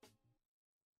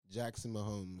 Jackson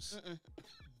Mahomes. Mm-mm.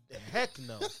 Heck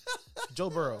no. Joe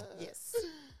Burrow. Yes.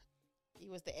 He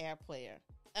was the air player.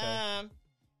 Okay.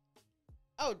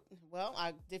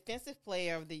 Our defensive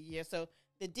player of the year. So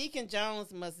the Deacon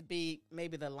Jones must be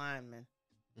maybe the lineman.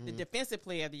 The Mhm. defensive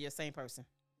player of the year, same person.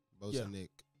 Bosa Yeah.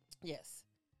 Nick. Yes.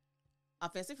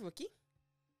 Offensive rookie.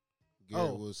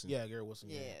 Garrett Wilson. Yeah, Garrett Wilson.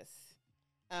 Yeah. Yes.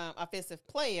 Offensive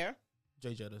player.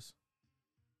 Jay Jettis.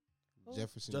 Who?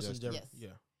 Jefferson Justin Justin. Jefferson.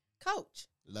 Yes. Yeah. Coach.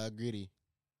 La Gritty.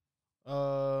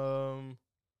 Was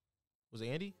it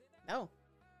Andy? No.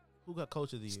 Who got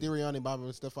coach of the year? Sirianni, Bob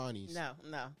and Stefanis. No.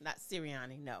 Not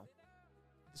Sirianni. No.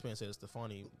 This man said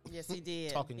Stefani. Yes, he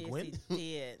did. Talking yes, Gwent? he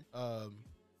did.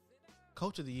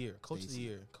 Coach of the year. Coach of the Stacey.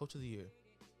 year. Coach of the year.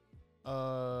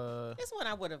 This one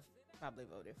I would have probably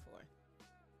voted for.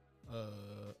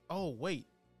 Oh wait.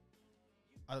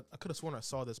 I could have sworn I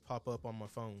saw this pop up on my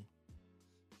phone.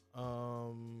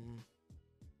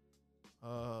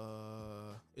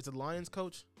 It's a Lions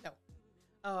coach.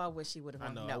 Oh, I wish he would have I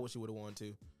won. know. No. I wish he would have won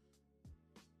too.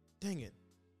 Dang it.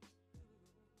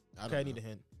 I Okay, I don't need know. a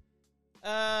hint.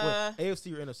 Uh,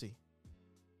 AFC or NFC?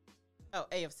 oh,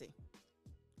 AFC.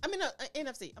 I mean,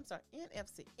 NFC. I'm sorry,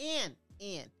 NFC.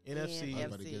 NFC. I'm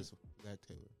about to NFC. guess Zach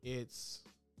Taylor. It's.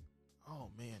 Oh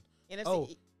man.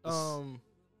 NFC.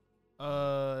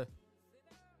 Oh,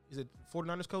 is it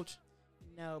 49ers coach?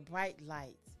 No, Bright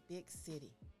Lights, Big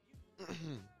City.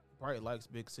 Bright likes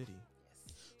big city.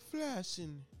 Yes.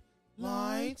 Flashing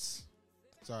Lights.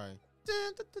 Sorry.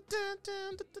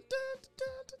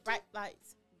 Bright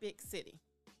Lights, Big City.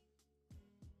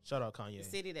 Shout out The Kanye.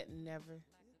 city that never.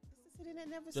 It's the city that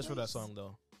never sleeps. Just for that song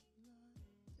though.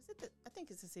 Is it I think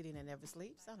it's the city that never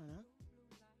sleeps. I don't know.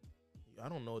 I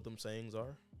don't know what them sayings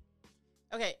are.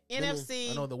 Okay, Minnesota-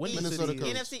 NFC. I know the Windy East. Minnesota City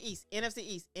coach. is NFC East. NFC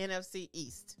East. NFC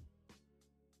East.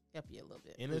 Help you a little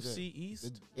bit. NFC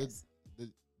East. Yes.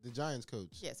 The Giants coach.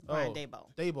 Yes, Brian Oh.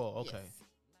 Daboll. Dayball. Okay. Yes.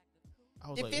 I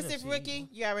was Defensive NFC. rookie,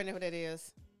 you already know who that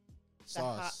is. The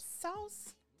hot Sauce.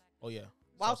 sauce. Oh yeah.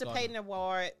 Walter Sauce Payton Gardner.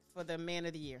 Award for the Man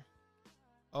of the Year.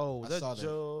 Oh, I that saw that.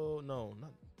 Joe? No,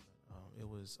 not. It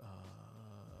was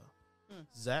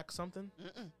Zach something.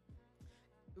 Mm-mm.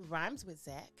 Rhymes with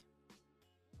Zach.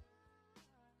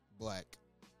 Black.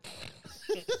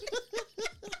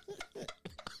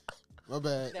 My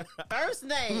bad. The first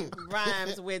name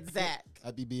rhymes with Zach.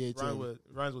 Happy BHM.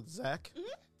 Rhymes with Zach.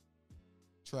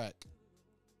 Track.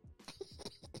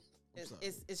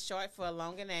 It's short for a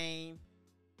longer name.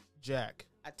 Jack.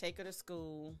 I take her to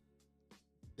school.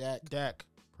 Dak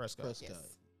Prescott. Prescott.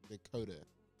 Yes. Dakota.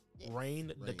 Yes. Rain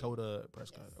Rain. Dakota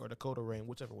Prescott Yes. or Dakota Rain,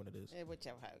 whichever one it is.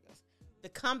 Whichever how it goes. The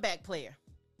comeback player.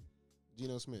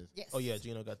 Geno Smith. Yes. Oh yeah,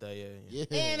 Gino got that. Yeah. Yeah.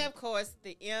 And of course,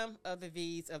 the M of the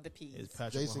V's of the P's. It's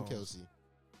Patrick Jason Mahomes. Kelsey.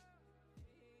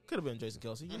 Could have been Jason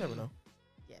Kelsey. You never know.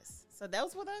 Yes. So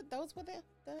those were the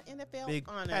NFL Big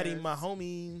honors. Patty, my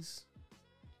homies.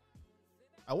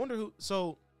 I wonder who.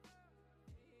 So,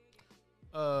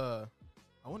 I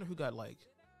wonder who got like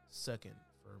second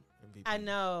for MVP. I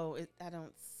know. I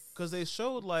don't. Because they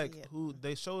showed like Yeah. who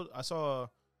they showed. I saw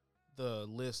the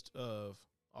list of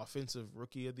offensive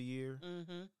rookie of the year,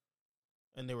 Mm-hmm.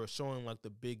 and they were showing like the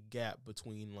big gap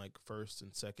between like first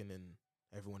and second and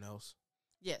everyone else.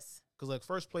 Yes. Because like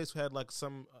first place had like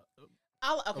some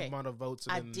Okay. amount of votes,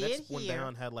 and I then the next did one hear-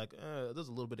 down had like there's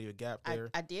a little bit of a gap there.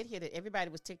 I did hear that everybody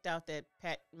was ticked off that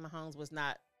Pat Mahomes was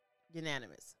not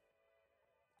unanimous.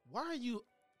 Why are you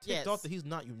ticked Yes. off that he's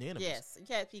not unanimous? Yes.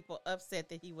 You had people upset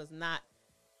that he was not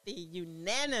the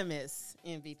unanimous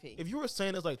MVP. If you were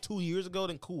saying this like 2 years ago,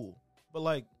 then cool. But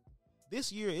like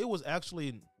this year, it was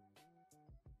actually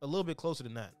a little bit closer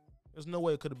than that. There's no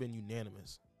way it could have been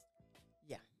unanimous.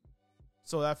 Yeah.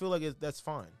 So I feel like that's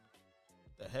fine.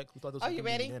 The heck, we thought this Are was you gonna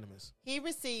be ready? unanimous. He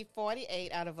received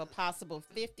 48 out of a possible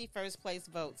 50 first place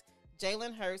votes.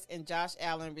 Jalen Hurts and Josh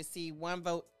Allen received 1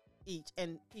 vote each,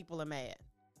 and people are mad.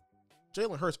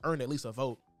 Jalen Hurts earned at least a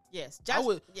vote. Yes. I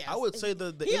would yes. say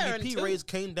the He earned MVP 2. race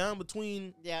came down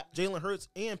between Yeah, Jalen Hurts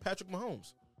and Patrick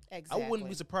Mahomes. exactly. I wouldn't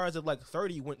be surprised if like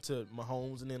 30 went to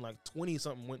Mahomes and then like 20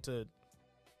 something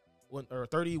or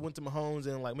 30 went to Mahomes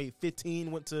and like maybe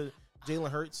 15 went to Jalen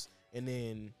Hurts and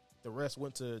then the rest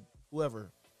went to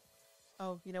whoever.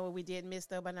 Oh, you know what we did miss,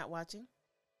 though, by not watching?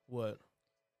 What?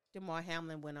 DeMar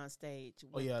Hamlin went on stage. Oh,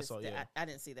 with yeah, I this- saw, yeah. I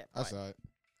didn't see that I part. saw it.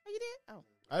 Oh, you did? Oh,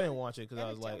 I didn't watch it because I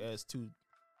Gotta was like, tell. it's too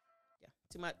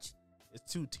too much.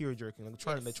 tear jerking. Like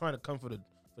Yes. they're trying to come for the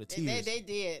They, tears. they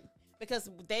did. Because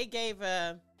they gave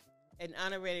an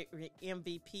honorary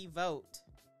MVP vote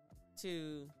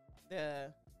to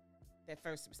that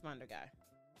first responder guy.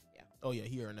 Oh yeah,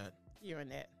 he earned that. You're in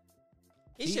that.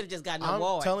 He should have just gotten an I'm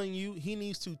award. telling you, he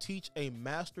needs to teach a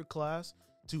master class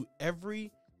to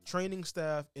every training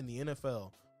staff in the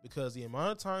NFL because the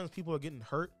amount of times people are getting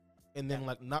hurt and then Yeah.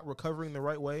 like not recovering the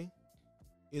right way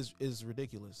is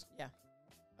ridiculous. Yeah.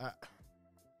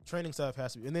 Training staff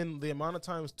has to be, and then the amount of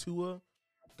times Tua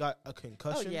got a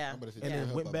concussion, Oh, yeah. I'm about to say, and don't then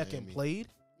help went out back and Miami. played.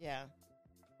 Yeah.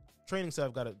 Training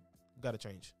staff got to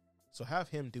change. So have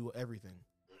him do everything.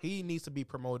 He needs to be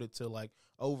promoted to like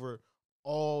over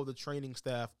all the training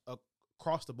staff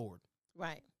across the board.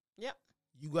 Right. Yep.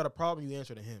 You got a problem, you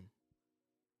answer to him.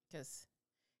 Because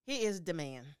he is the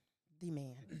man. The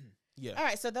man. Yeah. All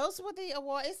right. So those were the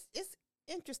awards. It's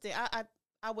interesting.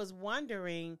 I was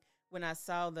wondering when I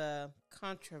saw the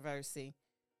controversy.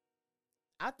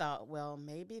 I thought, well,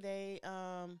 maybe they,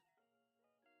 I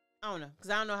don't know, because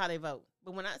I don't know how they vote.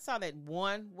 But when I saw that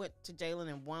 1 went to Jalen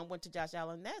and 1 went to Josh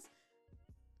Allen,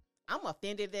 I'm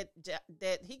offended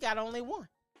that he got only 1.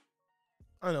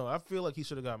 I know. I feel like he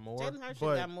should have got more. Jalen Hurts should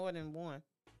But got more than 1.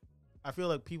 I feel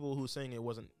like people who saying it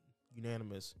wasn't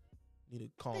unanimous, need to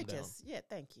calm They down. just, yeah,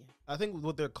 thank you. I think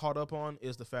what they're caught up on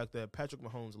is the fact that Patrick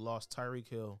Mahomes lost Tyreek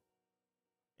Hill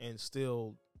and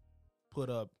still put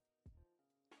up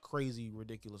crazy,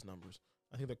 ridiculous numbers.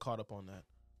 I think they're caught up on that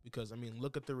because, I mean,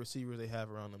 look at the receivers they have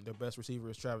around them. Their best receiver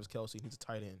is Travis Kelce. He's a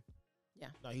tight end. Yeah.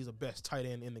 Now, he's the best tight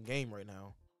end in the game right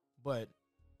now. But,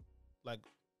 like,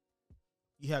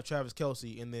 you have Travis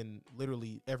Kelce and then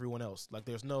literally everyone else. Like,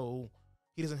 there's no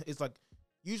 – he doesn't – it's like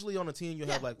usually on a team you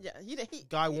have, like,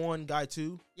 guy 1, guy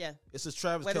 2. Yeah. It's just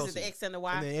Travis What Kelce. is it, the X and the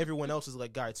Y? And then everyone else is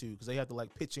like guy 2 because they have to,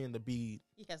 like, pitch in to be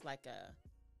 – He has like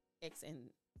X and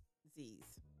Z's.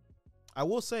 I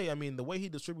will say, I mean, the way he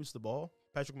distributes the ball,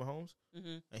 Patrick Mahomes,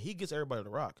 Mm-hmm. and he gets everybody to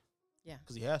rock. Yeah.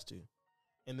 Because he has to.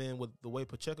 And then with the way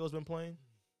Pacheco's been playing,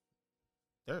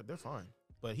 they're fine.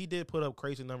 But he did put up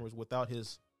crazy numbers without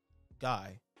his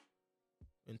guy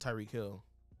in Tyreek Hill.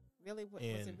 Really? Was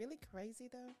it And- really crazy,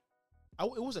 though?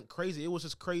 It wasn't crazy. It was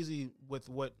just crazy with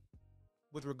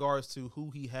regards to who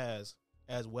he has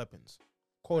as weapons,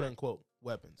 quote unquote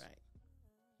weapons. Right.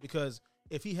 Because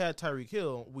if he had Tyreek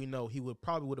Hill, we know he would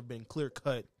have been clear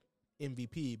cut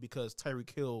MVP because Tyreek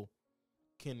Hill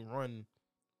can run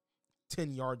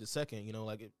 10 yards a second. You know,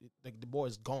 like like the boy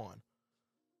is gone.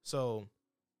 So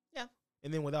Yeah.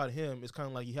 And then without him, it's kind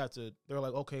of like you have to. They're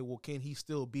like, okay, well, can he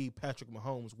still be Patrick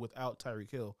Mahomes without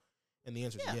Tyreek Hill? And the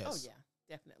answer is Yeah. yes. Oh, yeah.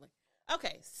 Definitely.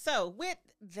 Okay. So, with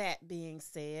that being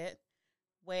said,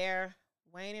 where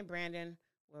Wayne and Brandon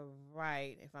were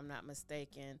right, if I'm not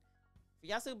mistaken, for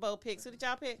y'all Super Bowl picks, who did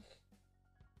y'all pick?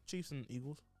 Chiefs and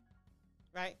Eagles.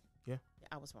 Right? Yeah.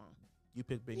 I was wrong. You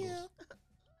picked Bengals. Yeah.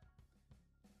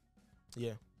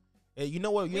 Yeah. Hey, you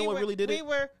know what? You know what really did it?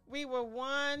 We were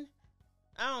one,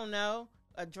 I don't know,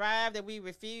 a drive that we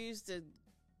refused to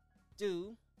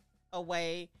do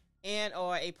away and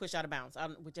or a push out of bounds.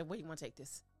 Whichever way you want to take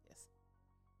this. Yes.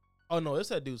 Oh no, it's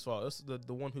that dude's fault. It's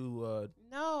the one who.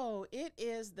 No, it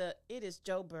is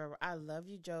Joe Burrow. I love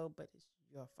you, Joe, but it's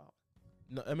your fault.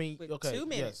 No, I mean, With okay, 2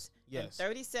 minutes yes, and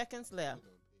 30 seconds left,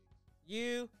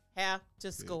 you have to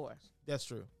score. that's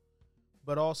true.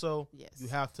 But also, Yes. you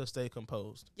have to stay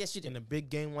composed Yes, you do. in a big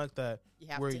game like that, You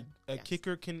have where to. a Yes.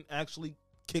 kicker can actually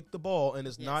kick the ball and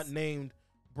it's not Yes. named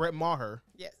Brett Maher.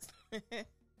 Yes.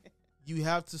 You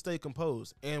have to stay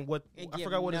composed. And what And I give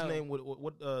forgot what his no- name.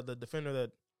 What the defender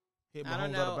that hit I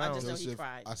don't Mahomes out know. of I bounds. just know he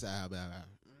cried. I said,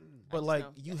 But just like,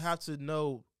 know. you Yes. have to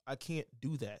know I can't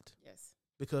do that Yes.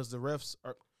 because the refs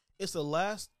are. It's the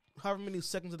last however many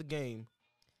seconds of the game.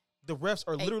 The refs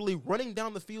are 8. literally running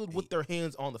down the field with their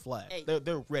hands on the flag. 8.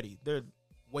 They're ready. They're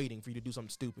waiting for you to do something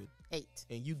stupid, 8.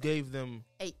 and you gave them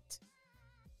 8.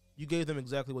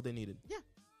 exactly what they needed. Yeah.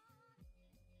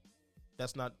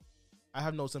 That's not. I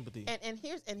have no sympathy. And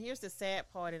here's the sad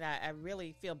part, and I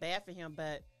really feel bad for him,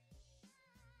 but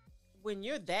when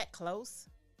you're that close,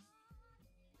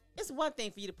 it's one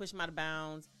thing for you to push him out of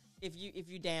bounds if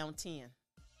you down 10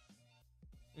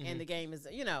 Mhm. and the game is,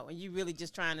 and you really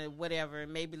just trying to whatever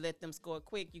and maybe let them score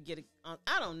quick, you get it on,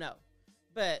 I don't know.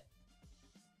 But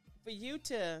for you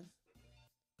to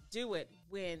do it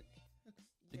when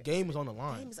The game is on the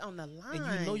line, game is on the line,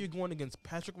 and you know you're going against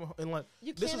Patrick Mahomes. And like,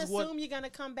 you this can't is assume what you're gonna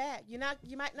come back. You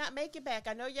might not make it back.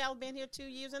 I know y'all been here 2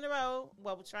 years in a row.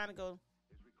 Well, we're trying to go.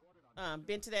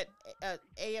 Been to that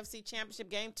AFC Championship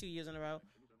game 2 years in a row.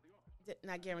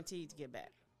 Not guaranteed to get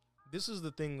back. this is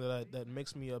the thing that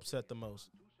makes me upset the most.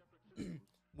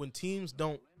 When teams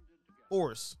don't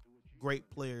force great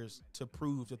players to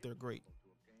prove that they're great.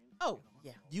 Oh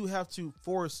yeah, You have to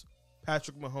force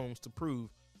Patrick Mahomes to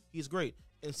prove he's great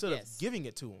instead Yes. of giving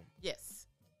it to him. yes.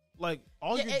 Like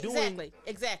all Yeah, you're doing,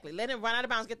 exactly. Let him run out of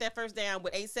bounds, get that first down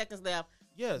with 8 seconds left.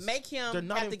 yes, Make him they're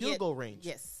not have in to field get goal range.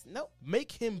 Yes. Nope.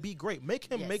 Make him be great. Make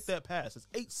him Yes. make that pass. It's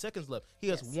 8 seconds left. He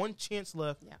has Yes. one chance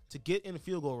left Yeah. to get in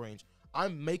field goal range.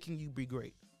 I'm making you be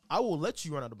great. I will let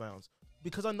you run out of bounds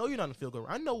because I know you're not in field goal.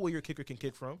 I know where your kicker can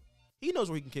kick from. He knows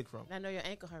where he can kick from. And I know your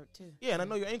ankle hurt too. Yeah, and I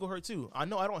know your ankle hurt too. I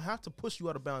know I don't have to push you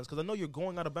out of bounds because I know you're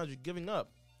going out of bounds. You're giving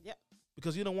up. Yep.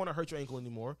 Because you don't want to hurt your ankle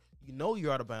anymore. You know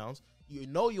you're out of bounds. You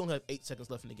know you only have 8 seconds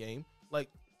left in the game. Like,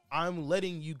 I'm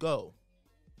letting you go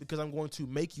because I'm going to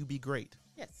make you be great.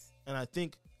 Yes. And I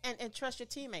think, And trust your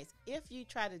teammates. If you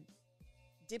try to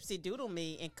dipsy doodle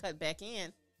me and cut back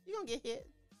in, you're gonna get hit.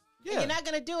 yeah, And you're not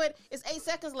gonna do it. It's 8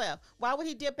 seconds left. Why would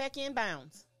he dip back in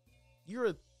bounds? you're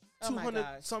a Oh my 200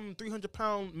 gosh. some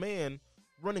 300-pound man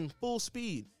running full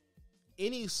speed.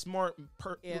 Any smart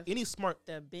If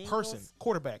The Bengals person,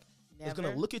 quarterback, is going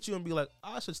never, to look at you and be like,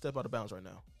 I should step out of bounds right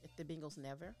now. if the Bengals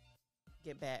never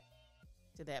get back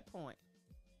to that point,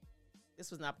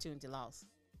 this was an opportunity lost.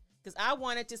 Because I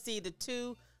wanted to see the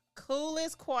two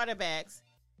coolest quarterbacks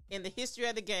in the history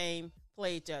of the game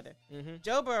play each other. Mm-hmm.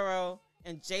 Joe Burrow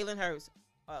and Jalen Hurts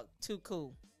are too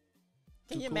cool.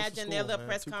 Can Too you cool for imagine school, their little man.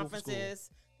 press Too cool for school. conferences?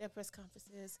 Their press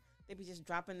conferences, they be just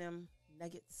dropping them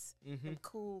nuggets. Mm-hmm. Them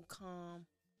cool, calm,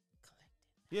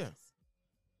 collected. Yeah. nuggets.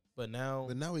 But now,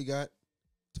 But now we got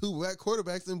 2 black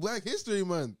quarterbacks in Black History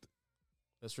Month.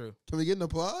 that's true. Can we get an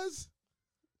applause?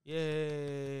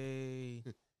 Yay!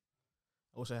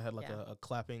 I wish I had like Yeah. a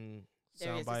clapping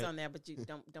There is. It's soundbite. on there, but you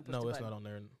don't push No, the it's button. not on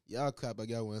there. Y'all clap like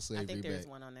y'all want I slavery think there back. is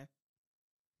one on there.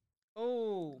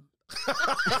 Oh.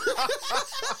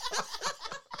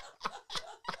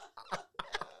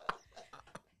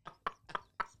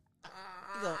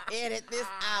 You gonna edit this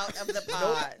out of the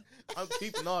pod. I'm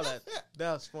keeping all that.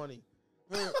 That's funny.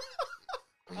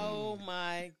 Oh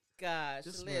my gosh.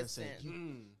 This man Listen. said,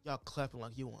 y'all clapping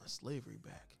like you want slavery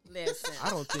back. Listen. I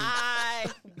don't think.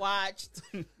 I watched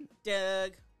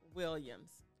Doug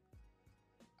Williams.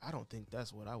 I don't think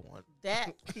that's what I want.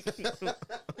 That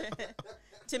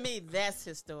to me, that's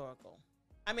historical.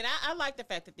 I mean, I like the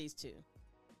fact that these two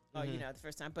are, Mhm. the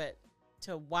first time, but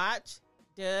to watch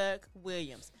Doug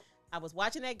Williams, I was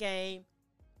watching that game.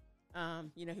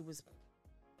 He was,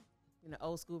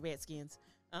 old school Redskins.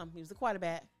 He was the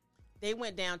quarterback. They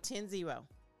went down 10-0.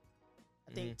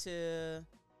 I think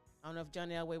I don't know if John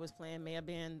Elway was playing, may have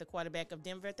been the quarterback of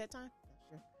Denver at that time.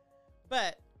 Not sure.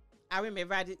 But I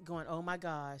remember going, oh my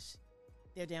gosh,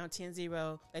 they're down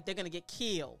 10-0. Like they're going to get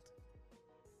killed.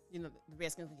 The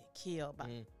Redskins going to get killed. But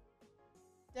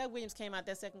Doug Williams came out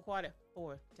that second quarter,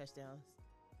 4 touchdowns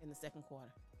in the second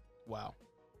quarter. Wow.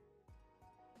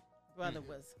 Brother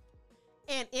was.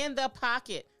 And in the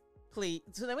pocket, please.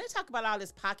 So when we talk about all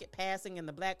this pocket passing and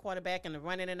the black quarterback and the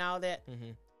running and all that,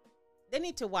 Mm-hmm. they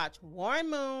need to watch Warren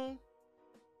Moon,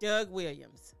 Doug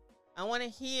Williams. I want to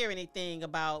hear anything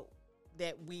about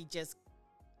that we just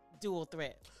dual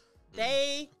threat.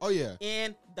 They Oh, yeah.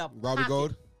 in the Robbie pocket.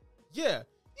 Gold, Yeah.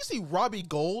 You see Robbie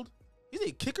Gold? He's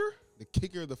a kicker? the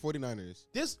kicker of the 49ers.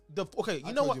 Okay, you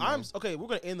I know told what? you, man. Okay, we're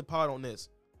going to end the pod on this.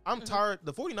 I'm Mhm. tired.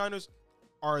 The 49ers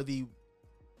are the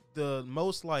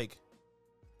most like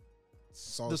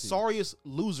Salty. the sorriest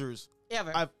losers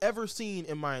Ever. I've ever seen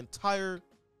in my entire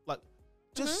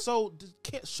just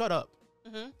can't shut up.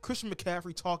 Mhm. Christian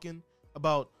McCaffrey talking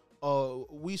about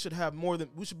we should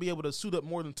be able to suit up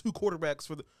more than 2 quarterbacks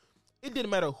for the. It didn't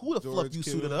matter who the George fuck you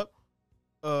Kittle. suited up.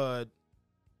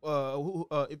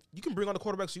 If you can bring on the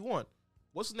quarterbacks you want,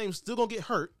 what's his name still gonna get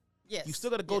hurt. Yes. You still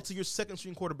got to go Yes. to your second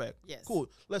string quarterback. Yes. Cool.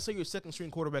 Let's say your second string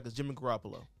quarterback is Jimmy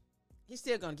Garoppolo. He's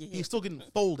still going to get hit. He's still getting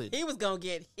folded. He was going to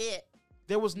get hit.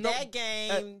 There was no That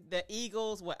game, the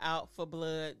Eagles were out for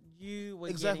blood. You were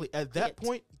exactly getting at that hit.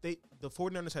 point. The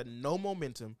 49ers had no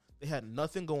momentum. They had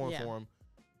nothing going Yeah. for them.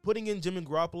 Putting in Jimmy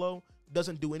Garoppolo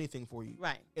doesn't do anything for you.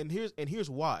 Right. And here's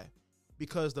why.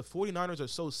 Because the 49ers are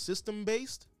so system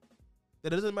based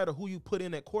that it doesn't matter who you put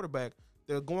in at quarterback,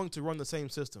 they're going to run the same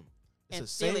system. It's And the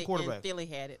same Philly, quarterback. And Philly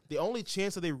had it. The only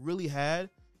chance that they really had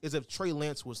is if Trey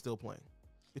Lance was still playing.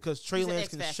 Because Trey He's an Lance X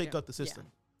can factor. shake up the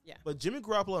system. Yeah. But Jimmy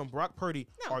Garoppolo and Brock Purdy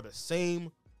No. are the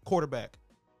same quarterback.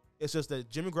 It's just that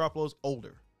Jimmy Garoppolo's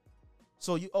older.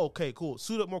 So okay, cool.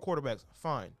 Suit up more quarterbacks.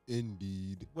 Fine.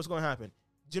 Indeed. What's going to happen?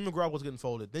 Jimmy Garoppolo's getting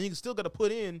folded. Then you still got to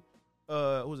put in,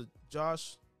 was it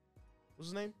Josh? What's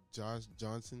his name? Josh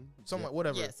Johnson. Something like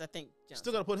whatever. Yes, I think Johnson.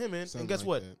 Still got to put him in. Something And guess like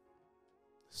what? that.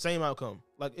 Same outcome.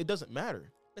 Like, it doesn't matter.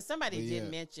 But somebody But did yeah,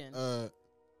 mention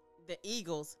the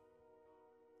Eagles.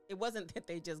 It wasn't that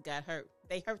they just got hurt.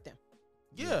 They hurt them.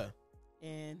 Yeah.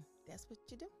 And that's what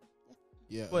you do.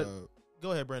 Yeah. But-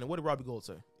 Go ahead, Brandon. What did Robbie Gold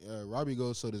say? Robbie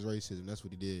Gold showed his racism. That's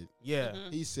what he did. Yeah.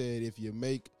 Mhm. He said if you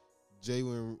make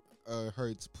Jalen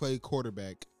Hurts play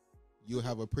quarterback, you'll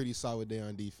have a pretty solid day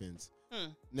on defense.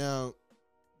 Hmm. Now,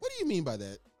 what do you mean by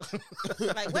that?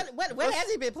 Like what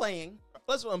has he been playing?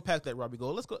 Let's unpack that, Robbie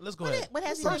Gold. Let's go ahead. What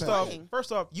has he First been off- playing?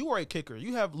 First off, you are a kicker.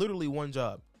 You have literally one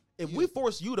job. If we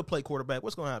force you to play quarterback,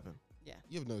 what's going to happen?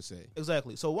 You have no say.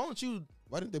 Exactly. So why don't you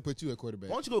Why didn't they put you at quarterback?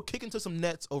 go kick into some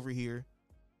nets over here,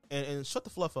 and shut the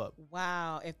fluff up?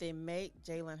 Wow, if they make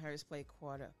Jalen Hurts play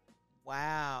quarter.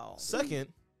 Wow.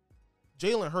 Second,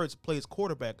 Jalen Hurts plays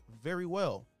quarterback very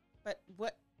well, But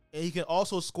what and he can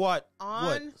also squat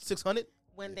On- 600.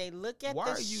 when they look at Why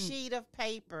the are you- sheet of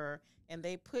paper and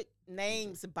they put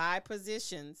names by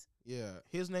positions, Yeah.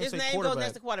 His name his say name goes quarterback,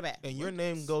 next to quarterback. and your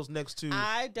name goes next to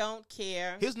I don't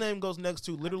care. his name goes next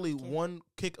to literally care. one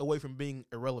kick away from being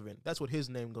irrelevant. That's what his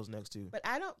name goes next to. But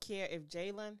I don't care if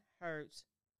Jalen Hurts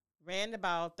ran the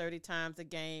ball 30 times a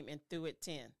game and threw it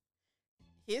 10.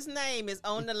 His name is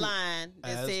on the line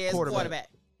that As says quarterback. quarterback.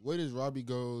 What is Robbie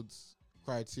Gold's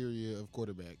criteria of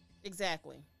quarterback?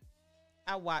 Exactly.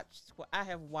 I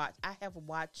have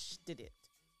watched it.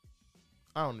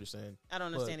 I don't understand. I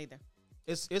don't understand either.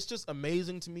 It's just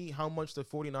amazing to me how much the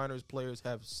 49ers players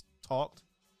have talked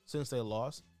since they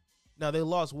lost. Now they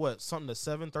lost what? Something to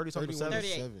 7, 30 something to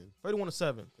 7. 31 to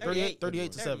 7.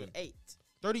 38 to 7.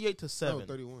 38 to 7. No,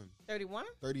 31. 31?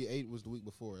 38 was the week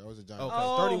before. That was a Giants. Okay,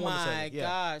 Oh 31 to 7. my Yeah.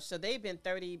 gosh! So they've been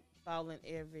 30 balling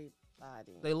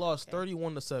everybody. They lost Okay.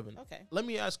 31 to 7. Okay. Let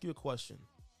me ask you a question.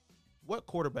 What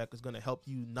quarterback is going to help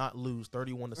you not lose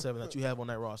 31 to 7 that you have on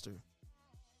that roster?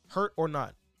 Hurt or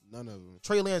not? None of them.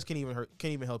 Trey Lance can't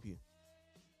even help you.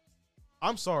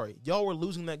 I'm sorry. Y'all were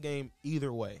losing that game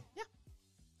either way. Yeah.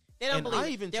 They don't And believe I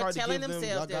it. even They're tried to telling give them-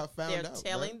 themselves Y'all got found they're out,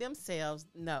 telling right? themselves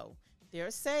no. They're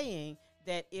saying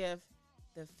that if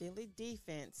the Philly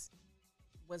defense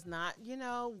was not,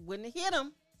 wouldn't have hit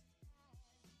him,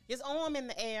 his arm in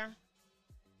the air,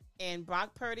 and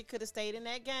Brock Purdy could have stayed in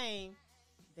that game,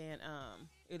 then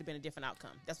it would have been a different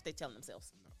outcome. That's what they're telling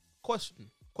themselves.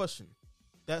 Question.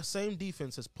 That same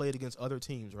defense has played against other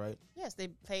teams, right? Yes, they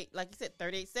played, like you said,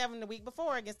 38-7 the week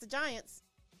before against the Giants.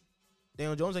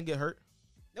 Daniel Jones didn't get hurt.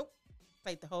 Nope.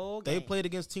 Played the whole game. They played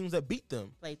against teams that beat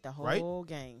them. Played the right? whole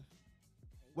game.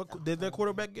 Did their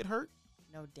quarterback get hurt?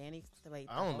 No, Danny played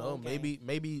the I don't whole know. game.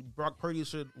 Maybe Brock Purdy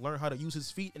should learn how to use his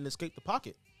feet and escape the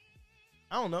pocket.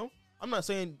 I don't know. I'm not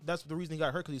saying that's the reason he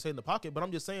got hurt because he stayed in the pocket, but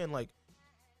I'm just saying like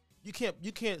you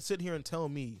can't sit here and tell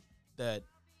me that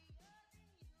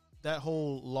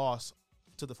whole loss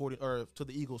to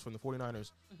the Eagles from the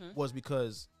 49ers was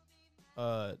because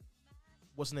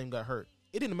what's his name got hurt.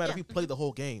 It didn't matter if he played the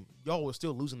whole game. Y'all were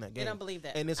still losing that game. They don't believe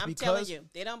that. And it's I'm because telling you,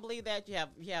 they don't believe that. You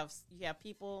have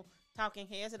people talking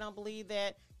heads that don't believe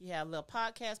that. You have little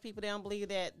podcast people that don't believe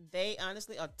that. They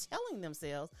honestly are telling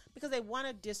themselves because they want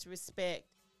to disrespect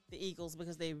the Eagles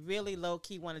because they really low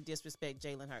key want to disrespect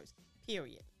Jalen Hurts.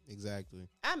 Period. Exactly.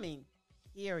 I mean,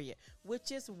 period.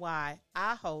 Which is why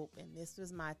I hope, and this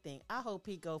was my thing, I hope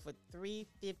he go for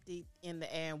 350 in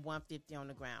the air and 150 on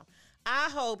the ground. I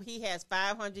hope he has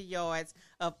 500 yards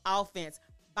of offense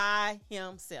by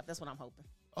himself. That's what I'm hoping.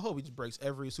 I hope he just breaks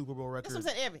every Super Bowl record. That's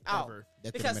what I'm saying. ever.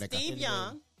 Because Steve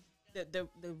Young, the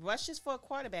rushes for a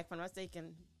quarterback, if I'm not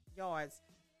mistaken, yards.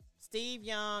 Steve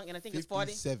Young, and I think it's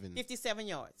 57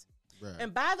 yards. Bruh.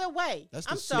 And by the way, That's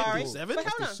I'm the Super sorry, Bowl. but That's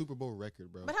hold the on. Super Bowl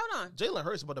record, bro. But hold on. Jalen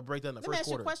Hurts is about to break that in the Let me first ask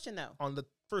you a quarter. question, though. On the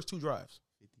first 2 drives.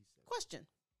 Question.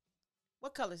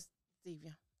 What color is Steve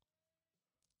Young?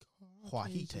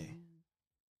 Wahite.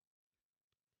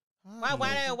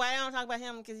 Why don't talk about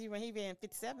him? Because he ran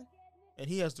 57. And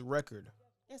he has the record.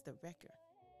 That's the record.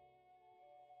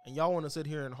 And y'all want to sit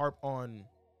here and harp on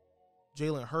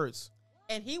Jalen Hurts.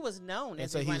 And he was known And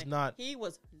as say a he's running. not- He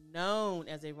was known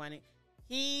as a running.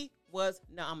 He was.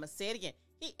 No, I'm gonna say it again.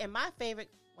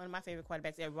 One of my favorite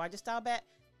quarterbacks, Roger Staubach.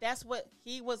 That's what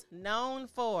he was known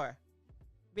for,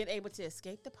 being able to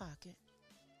escape the pocket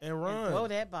And and run. throw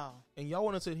that ball. And y'all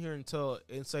want to sit here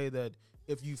and say that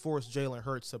if you force Jalen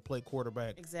Hurts to play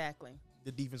quarterback, Exactly.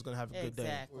 the defense is going to have a good day.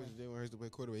 Exactly. Or is Jalen Hurts to play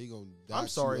quarterback? He gonna I'm dot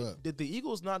sorry. you up. Did the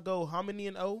Eagles not go how many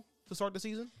and 0 to start the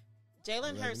season?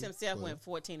 Jalen Hurts 11, himself 12.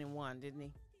 went 14-1, didn't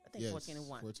he? I think Yes,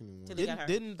 14-1. 14-1. Till he got hurt.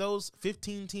 Didn't those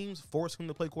 15 teams force him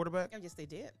to play quarterback? Oh, yes, they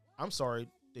did. I'm sorry.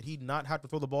 Did he not have to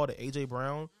throw the ball to A.J.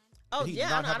 Brown? Oh, Did he yeah.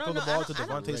 not I have to throw don't the know. ball to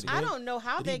Devontae Smith? I don't know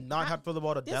how Did they he not have to throw the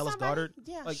ball to Did Dallas somebody- Goddard?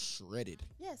 Yeah. Like, Shredded.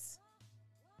 Yes.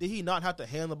 did he not have to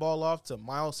hand the ball off to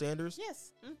Miles Sanders?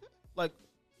 Yes. Like,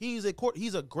 he's a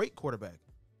great quarterback.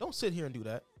 Don't sit here and do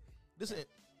that. This is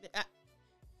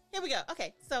Here we go.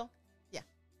 Okay, so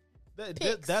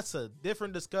Picks. that's a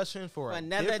different discussion for a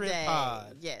another different day.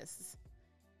 pod. Yes,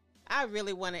 I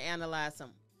really want to analyze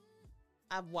them.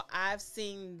 I've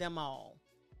seen them all,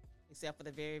 except for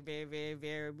the very, very, very,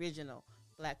 very original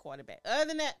black quarterback. Other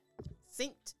than that,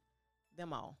 synced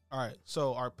them all. All right,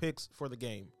 so our picks for the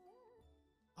game.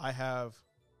 I have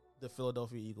the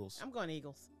Philadelphia Eagles. I'm going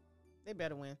Eagles. They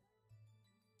better win.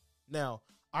 Now,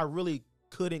 I really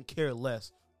couldn't care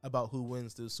less about who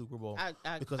wins the Super Bowl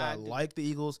because I do. like the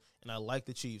Eagles and I like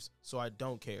the Chiefs, so I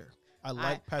don't care. I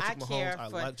like Patrick Mahomes. I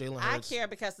like Jalen Hurts. I care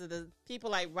because of the people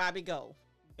like Robbie Gould.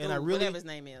 And I Gould, really, whatever his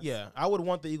name is. Yeah, I would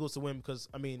want the Eagles to win because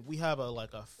I mean we have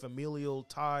a familial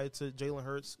tie to Jalen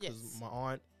Hurts because Yes. my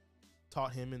aunt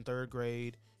taught him in 3rd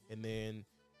grade, and then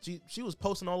she was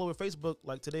posting all over Facebook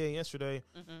like today and yesterday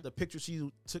the picture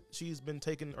she's been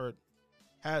taking or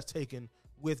has taken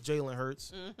with Jalen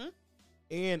Hurts,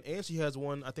 and she has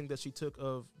one I think that she took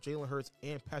of Jalen Hurts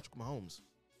and Patrick Mahomes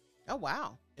Oh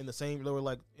wow. in the same. They were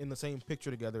like in the same picture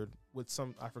together with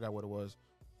some I forgot what it was,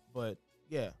 but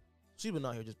yeah. She's been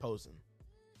out here just posting,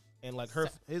 and like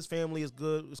his family is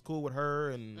good, is cool with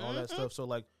her, and all that stuff. So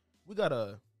like, we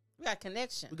gotta We got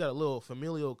connection. We got a little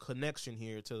familial connection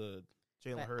here to the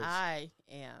Jalen But Hurts. I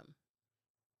am.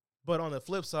 But on the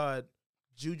flip side,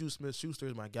 Juju Smith-Schuster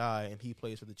is my guy, and he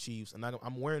plays for the Chiefs. And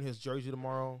I'm wearing his jersey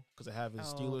tomorrow because I have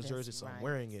his Oh, Steelers that's jersey, so I'm right.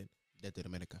 wearing it. That did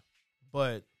America.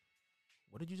 But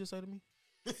what did you just say to me?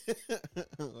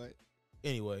 What?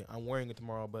 Anyway, I'm wearing it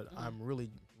tomorrow, but Mhm. I'm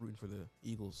really rooting for the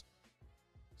Eagles.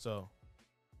 So,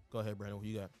 go ahead, Brandon. What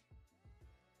you got?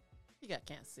 You got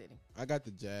Kansas City. I got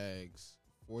the Jags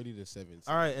 40-7.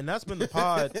 All right, and that's been the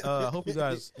pod. I hope you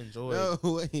guys enjoyed. No,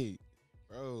 wait.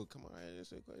 Bro, come on.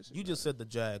 Answer the question. You just said the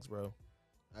Jags, bro.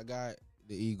 I got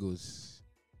the Eagles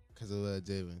because of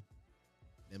Jalen.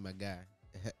 They're my guy.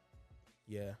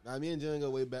 Yeah. Now, me and Jalen go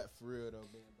way back for real, though,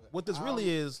 man. But What this really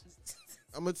is,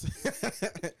 I'm going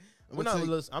to we're not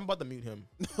listening. I'm about to mute him.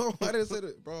 No, I didn't say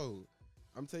that. Bro,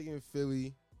 I'm taking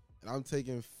Philly, and I'm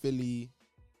taking Philly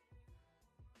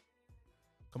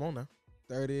Come on now.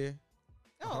 30.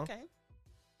 Oh, Uh-huh. okay.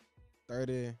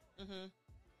 30. Mm-hmm.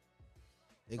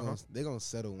 They gonna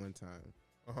settle one time.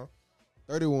 Uh-huh.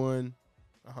 31.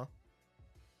 Uh-huh.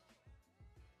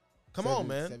 Come on,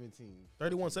 man. 17.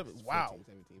 31-7. Wow.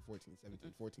 17, 14,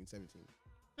 17, 14, 17.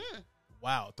 Mm.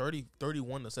 Wow.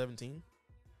 31-17.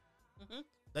 Mm-hmm.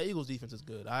 That Eagles defense is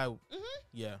good. Yeah.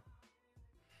 Yeah.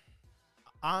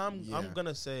 I'm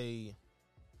gonna say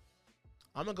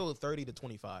I'm gonna go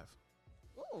 30-25.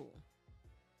 Ooh.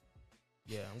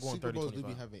 Yeah, I'm going Super Bowls do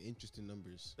be 30-25. having interesting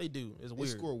numbers. They do. It's They weird.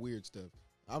 score weird stuff.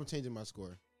 I'm changing my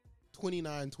score.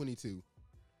 29-22.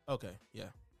 Okay, yeah.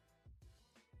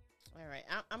 All right.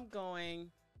 I'm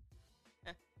going.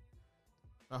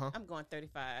 Uh-huh. I'm going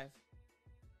 35-17.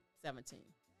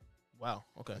 Wow.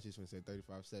 Okay. I just want to say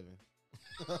 35-7.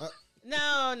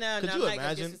 No. Could I'm you not gonna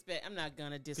imagine? disrespect. I'm not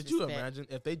gonna disrespect. Could you imagine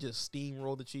if they just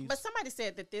steamroll the Chiefs? But somebody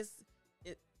said that that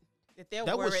they're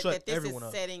That would worried shut that this is everyone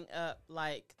up. setting up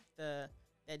like that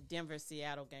Denver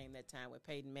Seattle game that time with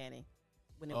Peyton Manning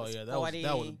when it Oh was yeah, 40,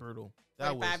 that was brutal.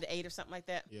 That was 5-8 or something like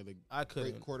that. Yeah, the I great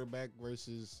couldn't. quarterback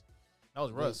versus That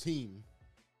was the Russ. team.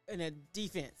 And a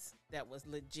defense that was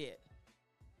legit.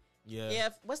 Yeah.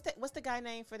 If what's the guy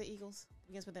name for the Eagles?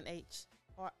 Begins with an H.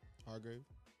 Hargrave.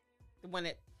 The one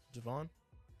that Javon.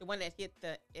 hit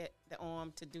the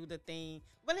arm to do the thing.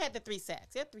 One that had the 3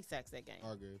 sacks. He had 3 sacks that game.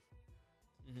 Hargrave.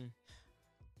 Mm-hmm.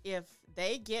 If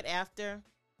they get after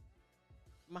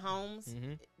Mahomes,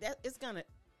 Mm-hmm. that it's gonna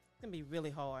be really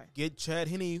hard. Get Chad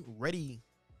Henne ready.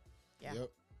 Yeah.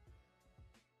 Yep.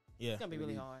 Yeah. It's gonna be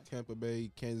really hard. Tampa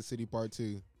Bay, Kansas City Part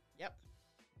 2. Yep.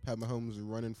 Pat Mahomes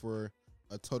running for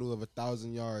a total of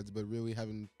 1,000 yards, but really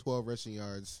having 12 rushing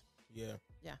yards. Yeah.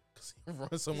 Yeah. Because he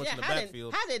runs so much Yeah, in the how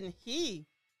backfield. How didn't he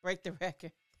break the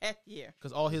record that year?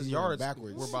 Because all his He went yards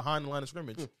backwards. were behind the line of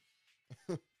scrimmage.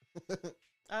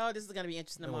 Oh, this is gonna be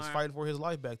interesting And was tomorrow. fighting for his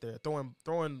life back there,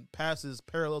 throwing passes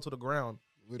parallel to the ground,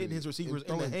 hitting his receivers in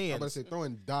the I'm about to hands, say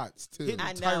throwing dots too. Hitting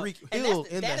I know. Tyreek And Hill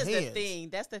that's in that the is hands. the thing.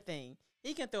 That's the thing.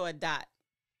 He can throw a dot.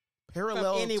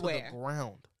 parallel to anywhere. the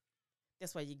ground.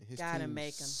 That's why you His gotta team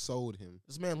make him. sold him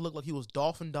This man looked like he was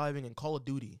dolphin diving in Call of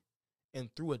Duty, and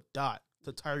threw a dot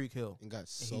to Tyreek Hill. and got And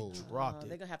he sold. dropped it.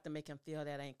 They're gonna have to make him feel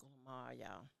that ankle tomorrow,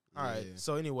 y'all. All right. Yeah.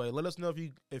 So anyway, let us know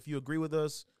if you agree with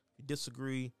us, if you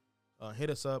disagree.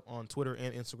 Hit us up on Twitter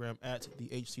and Instagram at the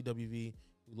HCWV.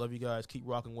 We love you guys. Keep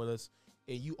rocking with us.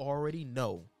 And you already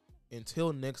know.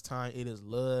 Until next time, it is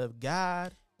love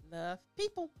God, Love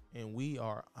people. and we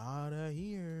are out of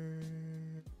here.